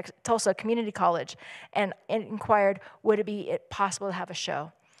over at Tulsa Community College, and inquired, would it be possible to have a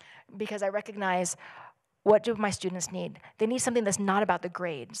show? Because I recognize, what do my students need? They need something that's not about the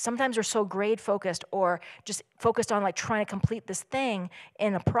grade. Sometimes we're so grade focused or just focused on like trying to complete this thing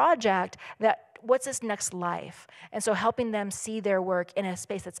in a project that what's this next life? And so helping them see their work in a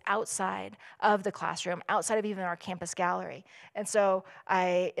space that's outside of the classroom, outside of even our campus gallery. And so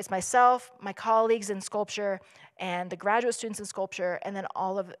it's myself, my colleagues in sculpture, and the graduate students in sculpture, and then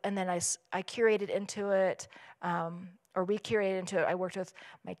I curated into it, or we curated into it. I worked with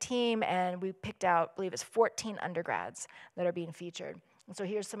my team, and we picked out, I believe it's 14 undergrads that are being featured. And so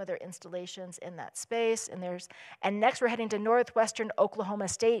here's some of their installations in that space. And next we're heading to Northwestern Oklahoma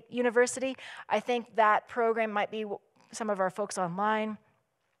State University. I think that program might be some of our folks online.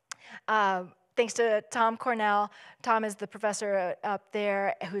 Thanks to Tom Cornell. Tom is the professor up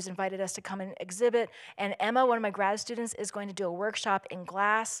there who's invited us to come and exhibit. And Emma, one of my grad students, is going to do a workshop in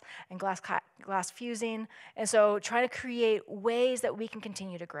glass and glass fusing. And so trying to create ways that we can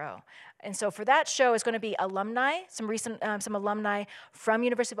continue to grow. And so for that show, it's going to be alumni, some alumni from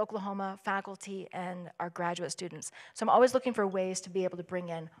University of Oklahoma, faculty, and our graduate students. So I'm always looking for ways to be able to bring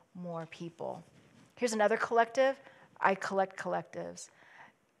in more people. Here's another collective. I collect collectives.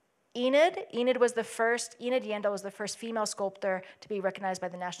 Enid Yandel was the first female sculptor to be recognized by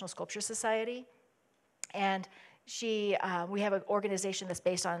the National Sculpture Society. And we have an organization that's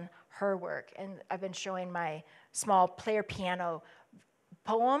based on her work. And I've been showing my small player piano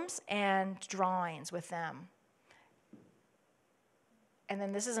poems and drawings with them. And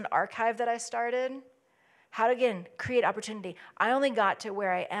then this is an archive that I started. How to, again, create opportunity. I only got to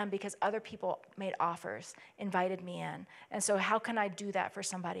where I am because other people made offers, invited me in. And so how can I do that for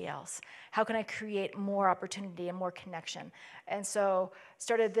somebody else? How can I create more opportunity and more connection? And so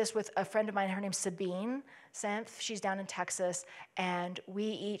started this with a friend of mine, her name's Sabine Senf. She's down in Texas, and we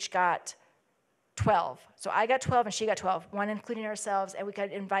each got 12. So I got 12 and she got 12, one including ourselves, and we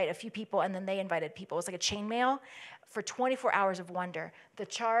could invite a few people, and then they invited people. It was like a chain mail for 24 hours of wonder. The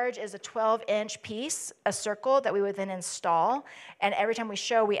charge is a 12-inch piece, a circle that we would then install, and every time we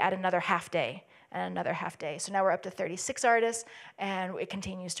show, we add another half day and another half day. So now we're up to 36 artists, and it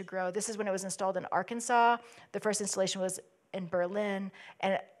continues to grow. This is when it was installed in Arkansas. The first installation was in Berlin,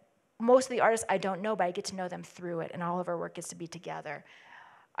 and most of the artists I don't know, but I get to know them through it, and all of our work gets to be together.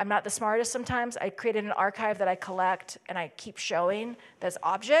 I'm not the smartest sometimes. I created an archive that I collect and I keep showing that's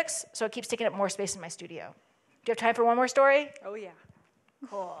objects, so it keeps taking up more space in my studio. Do you have time for one more story? Oh, yeah.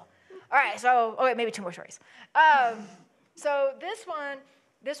 Cool. All right, so, wait, maybe two more stories. So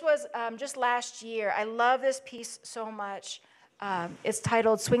this was just last year. I love this piece so much. It's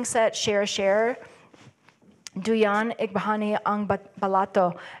titled Swing Set Share, Duyan Igbahani ang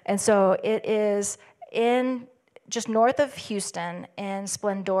Balato. And so it is in just north of Houston in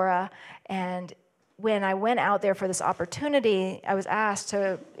Splendora. And when I went out there for this opportunity, I was asked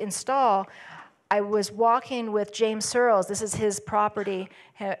to install. I was walking with James Searles. This is his property,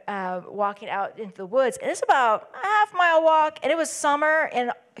 walking out into the woods. And it's about a half-mile walk, and it was summer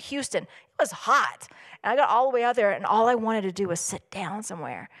in Houston. It was hot. And I got all the way out there, and all I wanted to do was sit down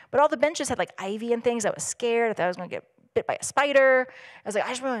somewhere. But all the benches had like ivy and things. I was scared. I thought I was going to get bit by a spider. I was like, I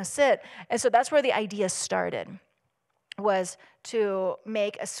just really want to sit. And so that's where the idea started, was to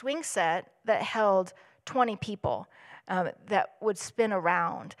make a swing set that held 20 people. that would spin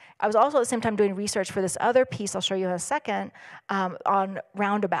around. I was also at the same time doing research for this other piece I'll show you in a second on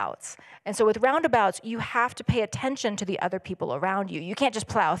roundabouts. And so with roundabouts, you have to pay attention to the other people around you. You can't just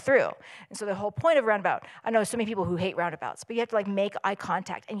plow through. And so the whole point of roundabout, I know so many people who hate roundabouts, but you have to like make eye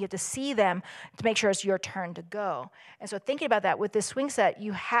contact and you have to see them to make sure it's your turn to go. And so thinking about that with this swing set,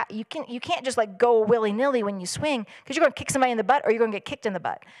 you can't just like go willy-nilly when you swing because you're going to kick somebody in the butt or you're going to get kicked in the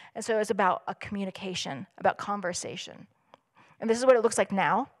butt. And so it's about a communication, about conversation. And this is what it looks like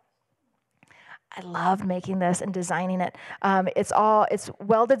now. I love making this and designing it. It's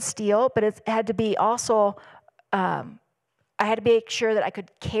welded steel, but it had to be also, I had to make sure that I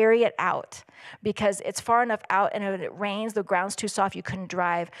could carry it out because it's far enough out and if it rains, the ground's too soft, you couldn't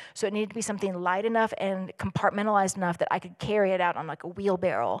drive. So it needed to be something light enough and compartmentalized enough that I could carry it out on like a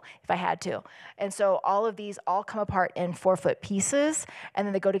wheelbarrow if I had to. And so all of these all come apart in 4-foot pieces and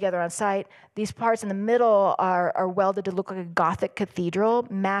then they go together on site. These parts in the middle are welded to look like a Gothic cathedral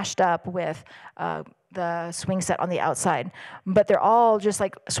mashed up with the swing set on the outside. But they're all just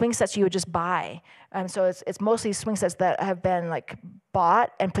like swing sets you would just buy. So it's mostly swing sets that have been like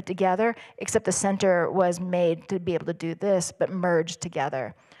bought and put together, except the center was made to be able to do this, but merged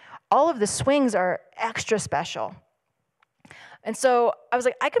together. All of the swings are extra special. And so I was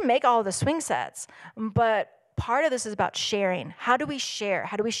like, I could make all of the swing sets, but part of this is about sharing. How do we share?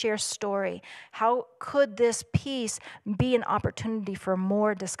 How do we share story? How could this piece be an opportunity for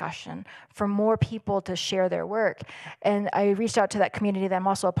more discussion, for more people to share their work? And I reached out to that community that I'm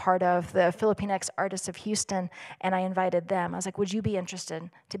also a part of, the Filipinx Artists of Houston, and I invited them. I was like, would you be interested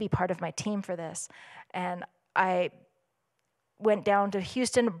to be part of my team for this? And I went down to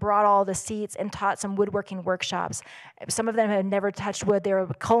Houston, brought all the seats, and taught some woodworking workshops. Some of them had never touched wood. They were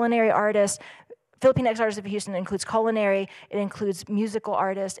culinary artists. Filipinx Artists of Houston includes culinary, it includes musical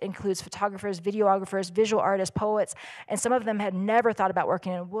artists, it includes photographers, videographers, visual artists, poets, and some of them had never thought about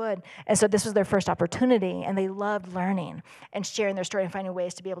working in wood. And so this was their first opportunity, and they loved learning and sharing their story and finding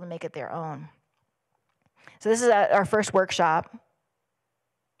ways to be able to make it their own. So this is our first workshop.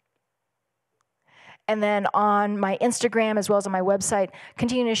 And then on my Instagram, as well as on my website,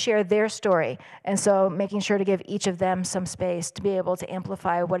 continue to share their story. And so making sure to give each of them some space to be able to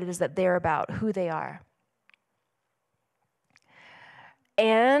amplify what it is that they're about, who they are.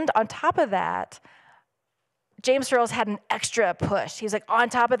 And on top of that, James Searles had an extra push. He was like, on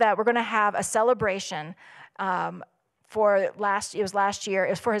top of that, we're going to have a celebration it was last year. It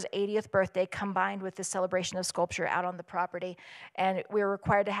was for his 80th birthday combined with this celebration of sculpture out on the property. And we were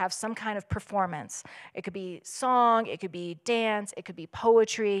required to have some kind of performance. It could be song, it could be dance, it could be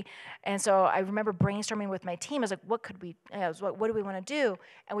poetry. And so I remember brainstorming with my team. I was like, what do we want to do?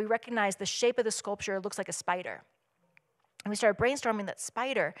 And we recognized the shape of the sculpture looks like a spider. And we started brainstorming that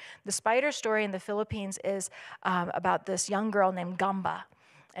spider. The spider story in the Philippines is about this young girl named Gamba.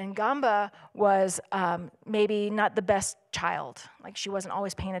 And Gamba was maybe not the best child. Like she wasn't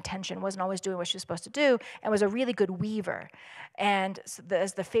always paying attention, wasn't always doing what she was supposed to do, and was a really good weaver. And so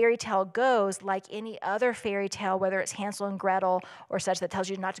as the fairy tale goes, like any other fairy tale, whether it's Hansel and Gretel or such that tells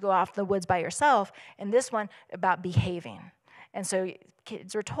you not to go off in the woods by yourself, and this one about behaving. And so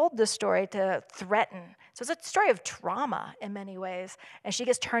kids were told this story to threaten. So it's a story of trauma in many ways. And she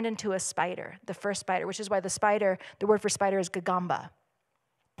gets turned into a spider, the first spider, which is why the word for spider is Gagamba.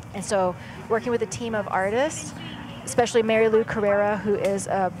 And so working with a team of artists, especially Mary Lou Carrera, who is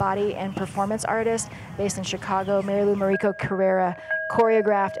a body and performance artist based in Chicago. Mary Lou Marico Carrera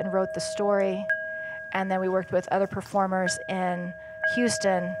choreographed and wrote the story. And then we worked with other performers in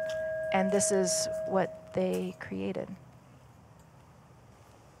Houston, and this is what they created.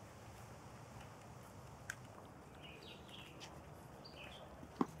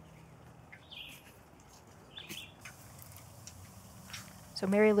 So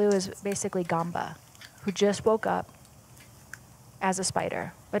Mary Lou is basically Gamba, who just woke up as a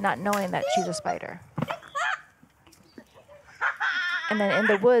spider, but not knowing that she's a spider. And then in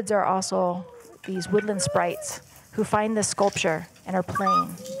the woods are also these woodland sprites who find this sculpture and are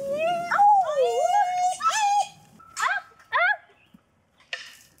playing.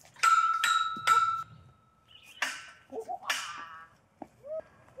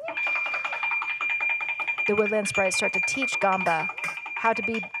 The woodland sprites start to teach Gamba how to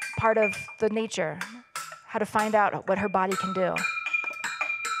be part of the nature, how to find out what her body can do.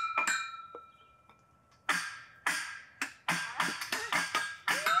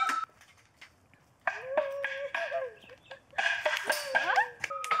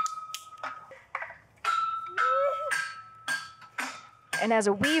 And as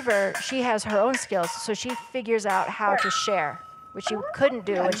a weaver, she has her own skills, so she figures out how to share, which she couldn't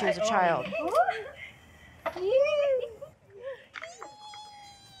do when she was a child.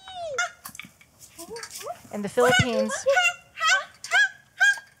 In the Philippines,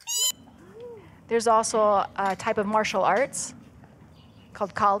 there's also a type of martial arts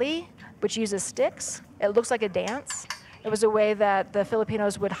called Kali, which uses sticks. It looks like a dance. It was a way that the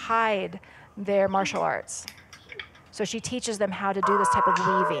Filipinos would hide their martial arts. So she teaches them how to do this type of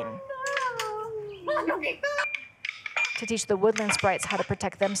weaving, to teach the woodland sprites how to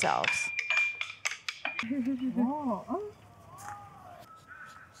protect themselves.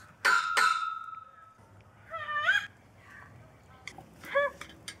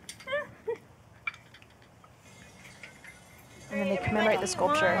 And then they commemorate the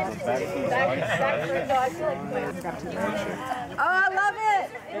sculpture. Oh, I love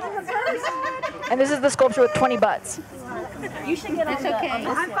it. This is the first. And this is the sculpture with 20 butts. You should get on It's the, okay.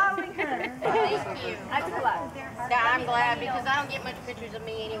 I'm following her. Thank you. I took a lot. Yeah, I'm glad because I don't get much pictures of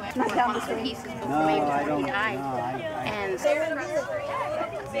me anyway. I found some pieces before he died. And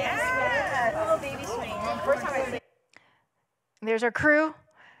There's our crew.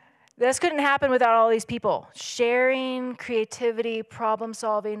 This couldn't happen without all these people sharing, creativity, problem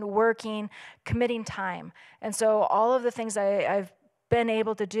solving, working, committing time. And so all of the things I've been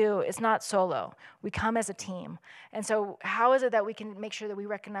able to do, it's not solo. We come as a team. And so how is it that we can make sure that we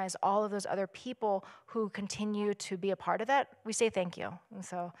recognize all of those other people who continue to be a part of that? We say thank you. And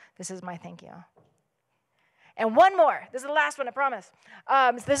so this is my thank you. And one more. This is the last one, I promise.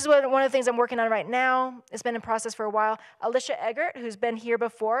 This is one of the things I'm working on right now. It's been in process for a while. Alicia Eggert, who's been here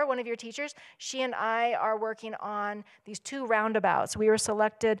before, one of your teachers, she and I are working on these 2 roundabouts. We were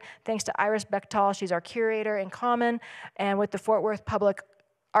selected thanks to Iris Bechtal. She's our curator in Common, and with the Fort Worth Public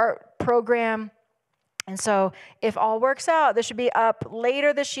Art Program. And so if all works out, this should be up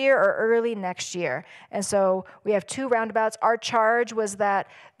later this year or early next year. And so we have 2 roundabouts. Our charge was that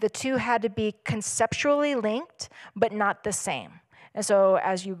the 2 had to be conceptually linked, but not the same. And so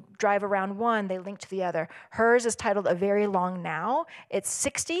as you drive around one, they link to the other. Hers is titled A Very Long Now. It's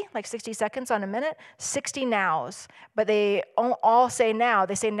 60, like 60 seconds on a minute, 60 nows. But they all say now.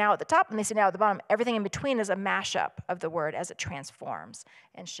 They say now at the top and they say now at the bottom. Everything in between is a mashup of the word as it transforms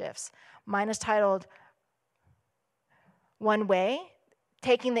and shifts. Mine is titled One Way,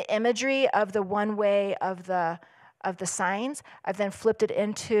 taking the imagery of the one way of the signs. I've then flipped it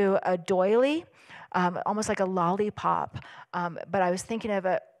into a doily, almost like a lollipop. But I was thinking of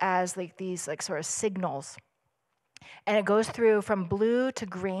it as like these like sort of signals. And it goes through from blue to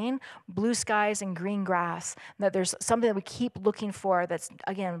green, blue skies and green grass. That there's something that we keep looking for that's,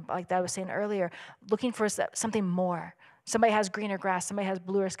 again, like I was saying earlier, looking for something more. Somebody has greener grass, somebody has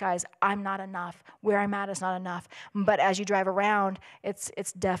bluer skies. I'm not enough. Where I'm at is not enough. But as you drive around, it's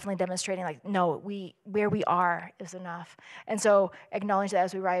definitely demonstrating like, no, where we are is enough. And so acknowledge that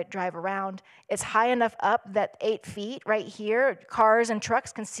as we drive around, it's high enough up that 8 feet right here, cars and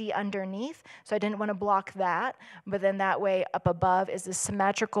trucks can see underneath. So I didn't want to block that. But then that way up above is this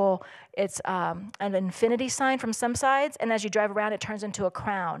symmetrical, it's an infinity sign from some sides. And as you drive around, it turns into a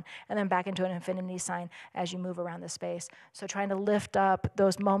crown and then back into an infinity sign as you move around the space. So trying to lift up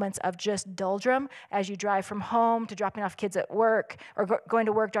those moments of just doldrum as you drive from home to dropping off kids at work or going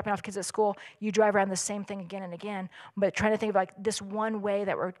to work, dropping off kids at school, you drive around the same thing again and again, but trying to think of like this one way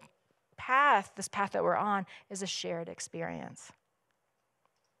that this path that we're on is a shared experience.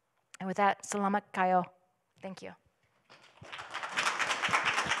 And with that, salamat kayo. Thank you.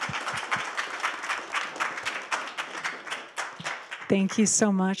 Thank you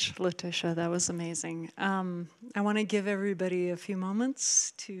so much, Leticia. That was amazing. I want to give everybody a few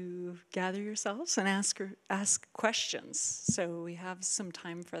moments to gather yourselves and ask questions. So we have some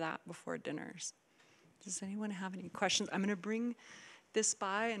time for that before dinners. Does anyone have any questions? I'm going to bring this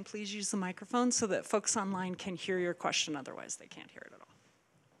by, and please use the microphone so that folks online can hear your question. Otherwise, they can't hear it at all.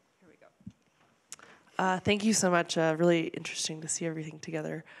 Here we go. Thank you so much. Really interesting to see everything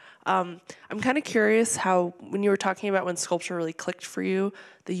together. I'm kind of curious how, when you were talking about when sculpture really clicked for you,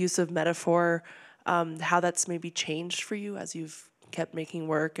 the use of metaphor, how that's maybe changed for you as you've kept making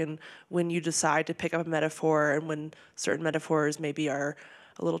work, and when you decide to pick up a metaphor and when certain metaphors maybe are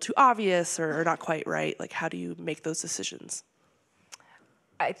a little too obvious or not quite right, like how do you make those decisions?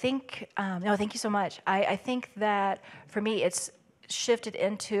 I think, no, thank you so much. I think that for me, it's shifted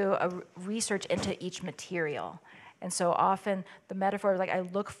into a research into each material. And so often the metaphor, like I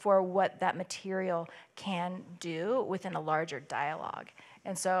look for what that material can do within a larger dialogue.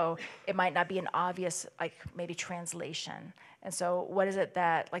 And so it might not be an obvious, like maybe translation. And so what is it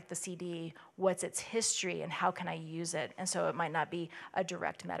that, like the CD, what's its history and how can I use it? And so it might not be a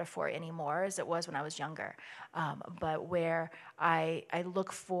direct metaphor anymore as it was when I was younger, but where I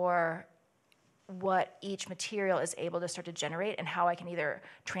look for what each material is able to start to generate and how I can either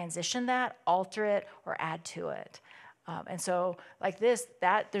transition that, alter it, or add to it. And so like this,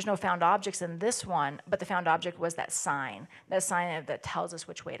 there's no found objects in this one, but the found object was that sign that tells us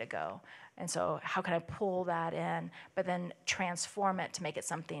which way to go. And so how can I pull that in, but then transform it to make it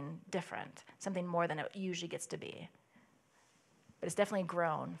something different, something more than it usually gets to be. But it's definitely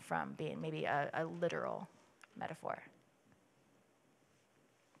grown from being maybe a literal metaphor.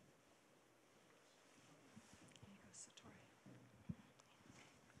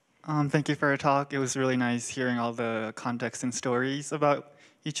 Thank you for your talk. It was really nice hearing all the context and stories about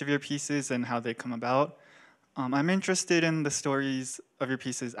each of your pieces and how they come about. I'm interested in the stories of your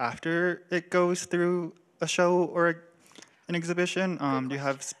pieces after it goes through a show or an exhibition. Do you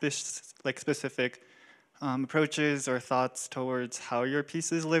have specific approaches or thoughts towards how your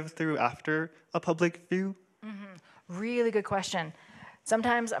pieces live through after a public view? Really good question.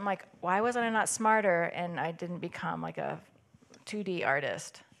 Sometimes I'm like, why wasn't I not smarter and I didn't become like a 2D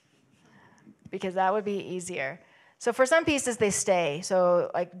artist? Because that would be easier. So for some pieces, they stay.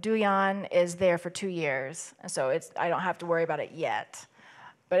 So like Duyan is there for 2 years. And so I don't have to worry about it yet.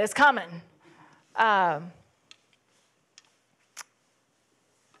 But it's coming.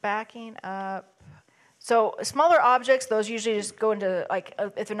 Backing up. So smaller objects, those usually just go into, like,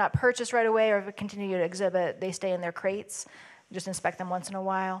 if they're not purchased right away or if they continue to exhibit, they stay in their crates. Just inspect them once in a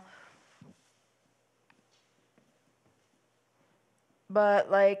while. But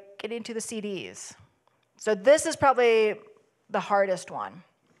like getting to the CDs. So this is probably the hardest one,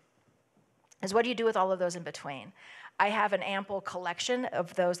 is what do you do with all of those in between? I have an ample collection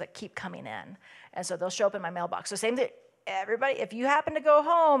of those that keep coming in. And so they'll show up in my mailbox. So same thing, everybody, if you happen to go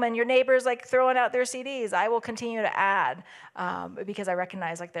home and your neighbor's like throwing out their CDs, I will continue to add because I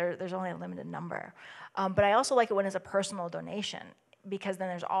recognize like there's only a limited number. But I also like it when it's a personal donation because then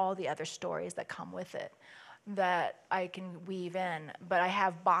there's all the other stories that come with it that I can weave in. But I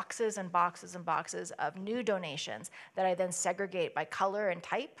have boxes and boxes and boxes of new donations that I then segregate by color and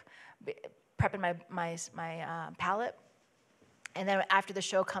type, prepping my palette. And then after the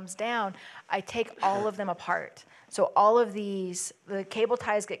show comes down, I take all of them apart. So all of these, the cable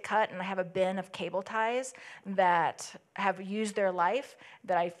ties get cut, and I have a bin of cable ties that have used their life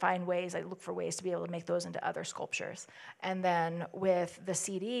that I find ways, I look for ways to be able to make those into other sculptures. And then with the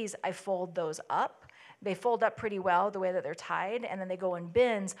CDs, I fold those up. They fold up pretty well the way that they're tied, and then they go in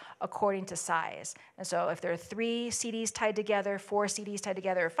bins according to size. And so if there are 3 CDs tied together, 4 CDs tied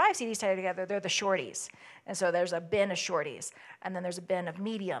together, or 5 CDs tied together, they're the shorties. And so there's a bin of shorties, and then there's a bin of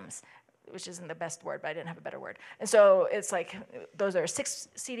mediums, which isn't the best word, but I didn't have a better word. And so it's like those are 6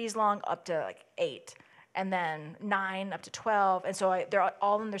 CDs long up to like 8, and then 9 up to 12. And so they're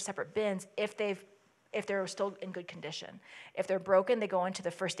all in their separate bins if they're still in good condition. If they're broken, they go into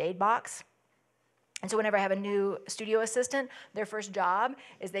the first aid box. And so whenever I have a new studio assistant, their first job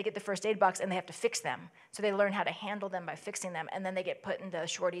is they get the first aid box and they have to fix them. So they learn how to handle them by fixing them, and then they get put into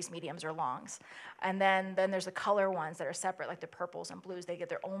shorties, mediums, or longs. And then there's the color ones that are separate, like the purples and blues. They get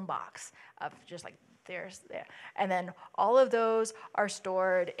their own box of just like there's there. And then all of those are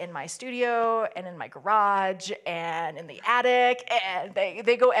stored in my studio and in my garage and in the attic, and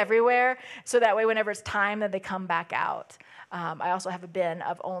they go everywhere. So that way, whenever it's time, then they come back out. I also have a bin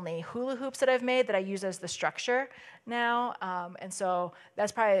of only hula hoops that I've made that I use as the structure now. And so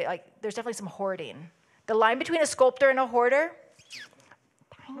that's probably like, there's definitely some hoarding. The line between a sculptor and a hoarder,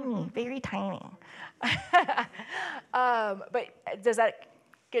 tiny, very tiny. But does that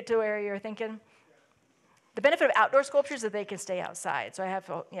get to where you're thinking? The benefit of outdoor sculptures is that they can stay outside. So I have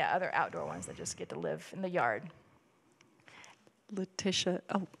other outdoor ones that just get to live in the yard. Leticia,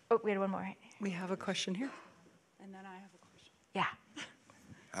 Oh, we had one more. we have a question here. And then I have a question. Yeah.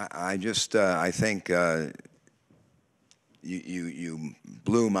 I think you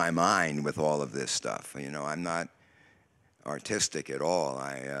blew my mind with all of this stuff. You know, I'm not artistic at all.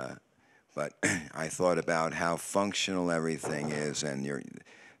 But I thought about how functional everything is, and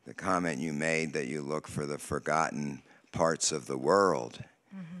the comment you made that you look for the forgotten parts of the world.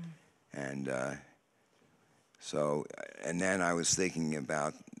 Mm-hmm. And and then I was thinking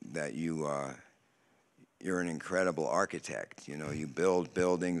about that you're an incredible architect. You know, you build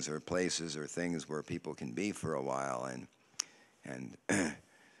buildings or places or things where people can be for a while, and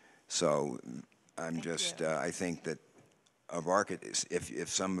so I think that of architects, if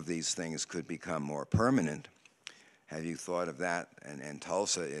some of these things could become more permanent, have you thought of that? And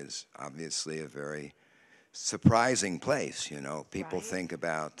Tulsa is obviously a very surprising place. You know, people Right. think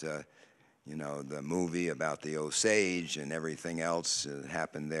about you know, the movie about the Osage and everything else that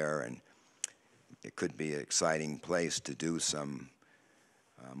happened there, and it could be an exciting place to do some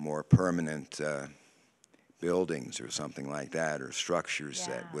more permanent buildings or something like that, or structures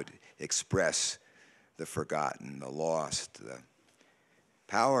that would express the forgotten, the lost, the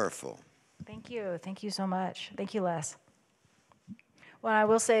powerful. Thank you. Thank you so much. Thank you, Les. Well, I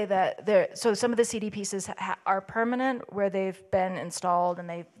will say that so some of the CD pieces are permanent, where they've been installed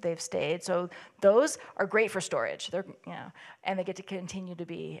and they've stayed. So those are great for storage. They're and they get to continue to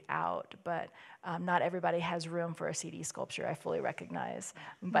be out. But not everybody has room for a CD sculpture. I fully recognize.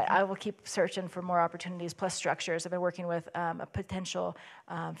 But I will keep searching for more opportunities. Plus structures. I've been working with a potential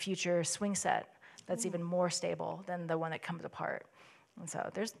future swing set that's even more stable than the one that comes apart. And so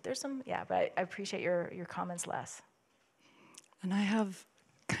there's some But I appreciate your comments, Les. And I have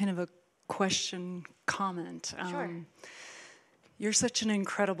kind of a question comment. Sure. You're such an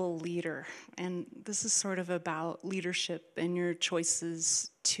incredible leader, and this is sort of about leadership and your choices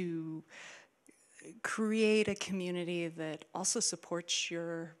to create a community that also supports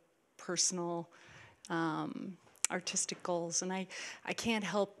your personal artistic goals. And I can't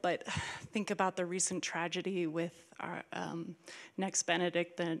help but think about the recent tragedy with our Next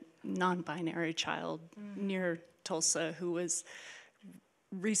Benedict, the non-binary child near Tulsa, who was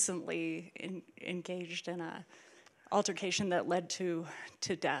recently engaged in a altercation that led to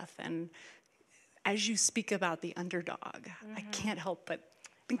death. And as you speak about the underdog, I can't help but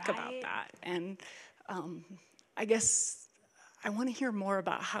think about that. And I guess I want to hear more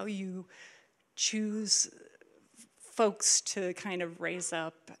about how you choose folks to kind of raise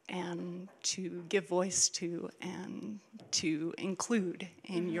up and to give voice to and to include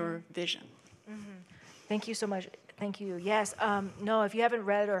in your vision. Thank you so much. Thank you. Yes. No, if you haven't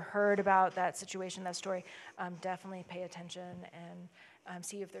read or heard about that situation, that story, definitely pay attention and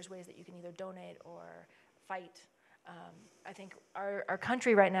see if there's ways that you can either donate or fight. I think our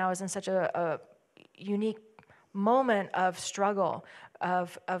country right now is in such a unique moment of struggle,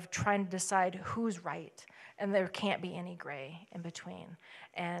 of trying to decide who's right. And there can't be any gray in between.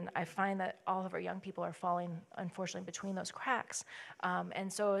 And I find that all of our young people are falling, unfortunately, between those cracks.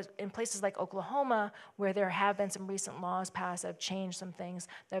 And so in places like Oklahoma, where there have been some recent laws passed that have changed some things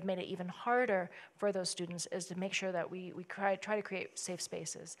that have made it even harder for those students, is to make sure that we try to create safe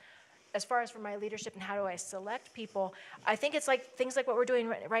spaces. As far as for my leadership and how do I select people, I think it's like things like what we're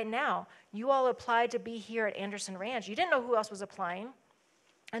doing right now. You all applied to be here at Anderson Ranch. You didn't know who else was applying.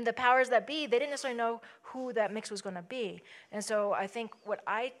 And the powers that be, they didn't necessarily know who that mix was going to be. And so I think what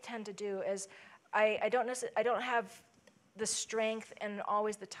I tend to do is I don't have the strength and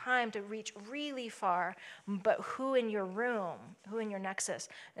always the time to reach really far, but who in your room, who in your nexus.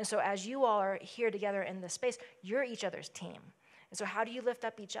 And so as you all are here together in this space, you're each other's team. And so how do you lift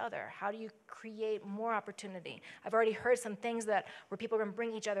up each other? How do you create more opportunity? I've already heard some things where people are going to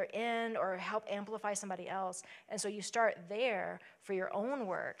bring each other in or help amplify somebody else. And so you start there for your own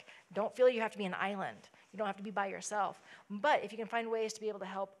work. Don't feel you have to be an island. You don't have to be by yourself. But if you can find ways to be able to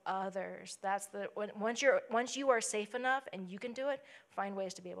help others, once you are safe enough and you can do it, find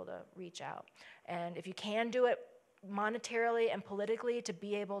ways to be able to reach out. And if you can do it monetarily and politically, to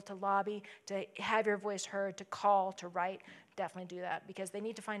be able to lobby, to have your voice heard, to call, to write, definitely do that, because they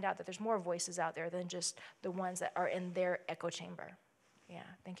need to find out that there's more voices out there than just the ones that are in their echo chamber. Yeah,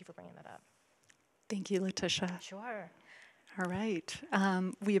 thank you for bringing that up. Thank you, Leticia. Sure. All right.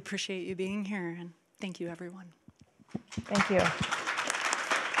 We appreciate you being here, and thank you, everyone. Thank you.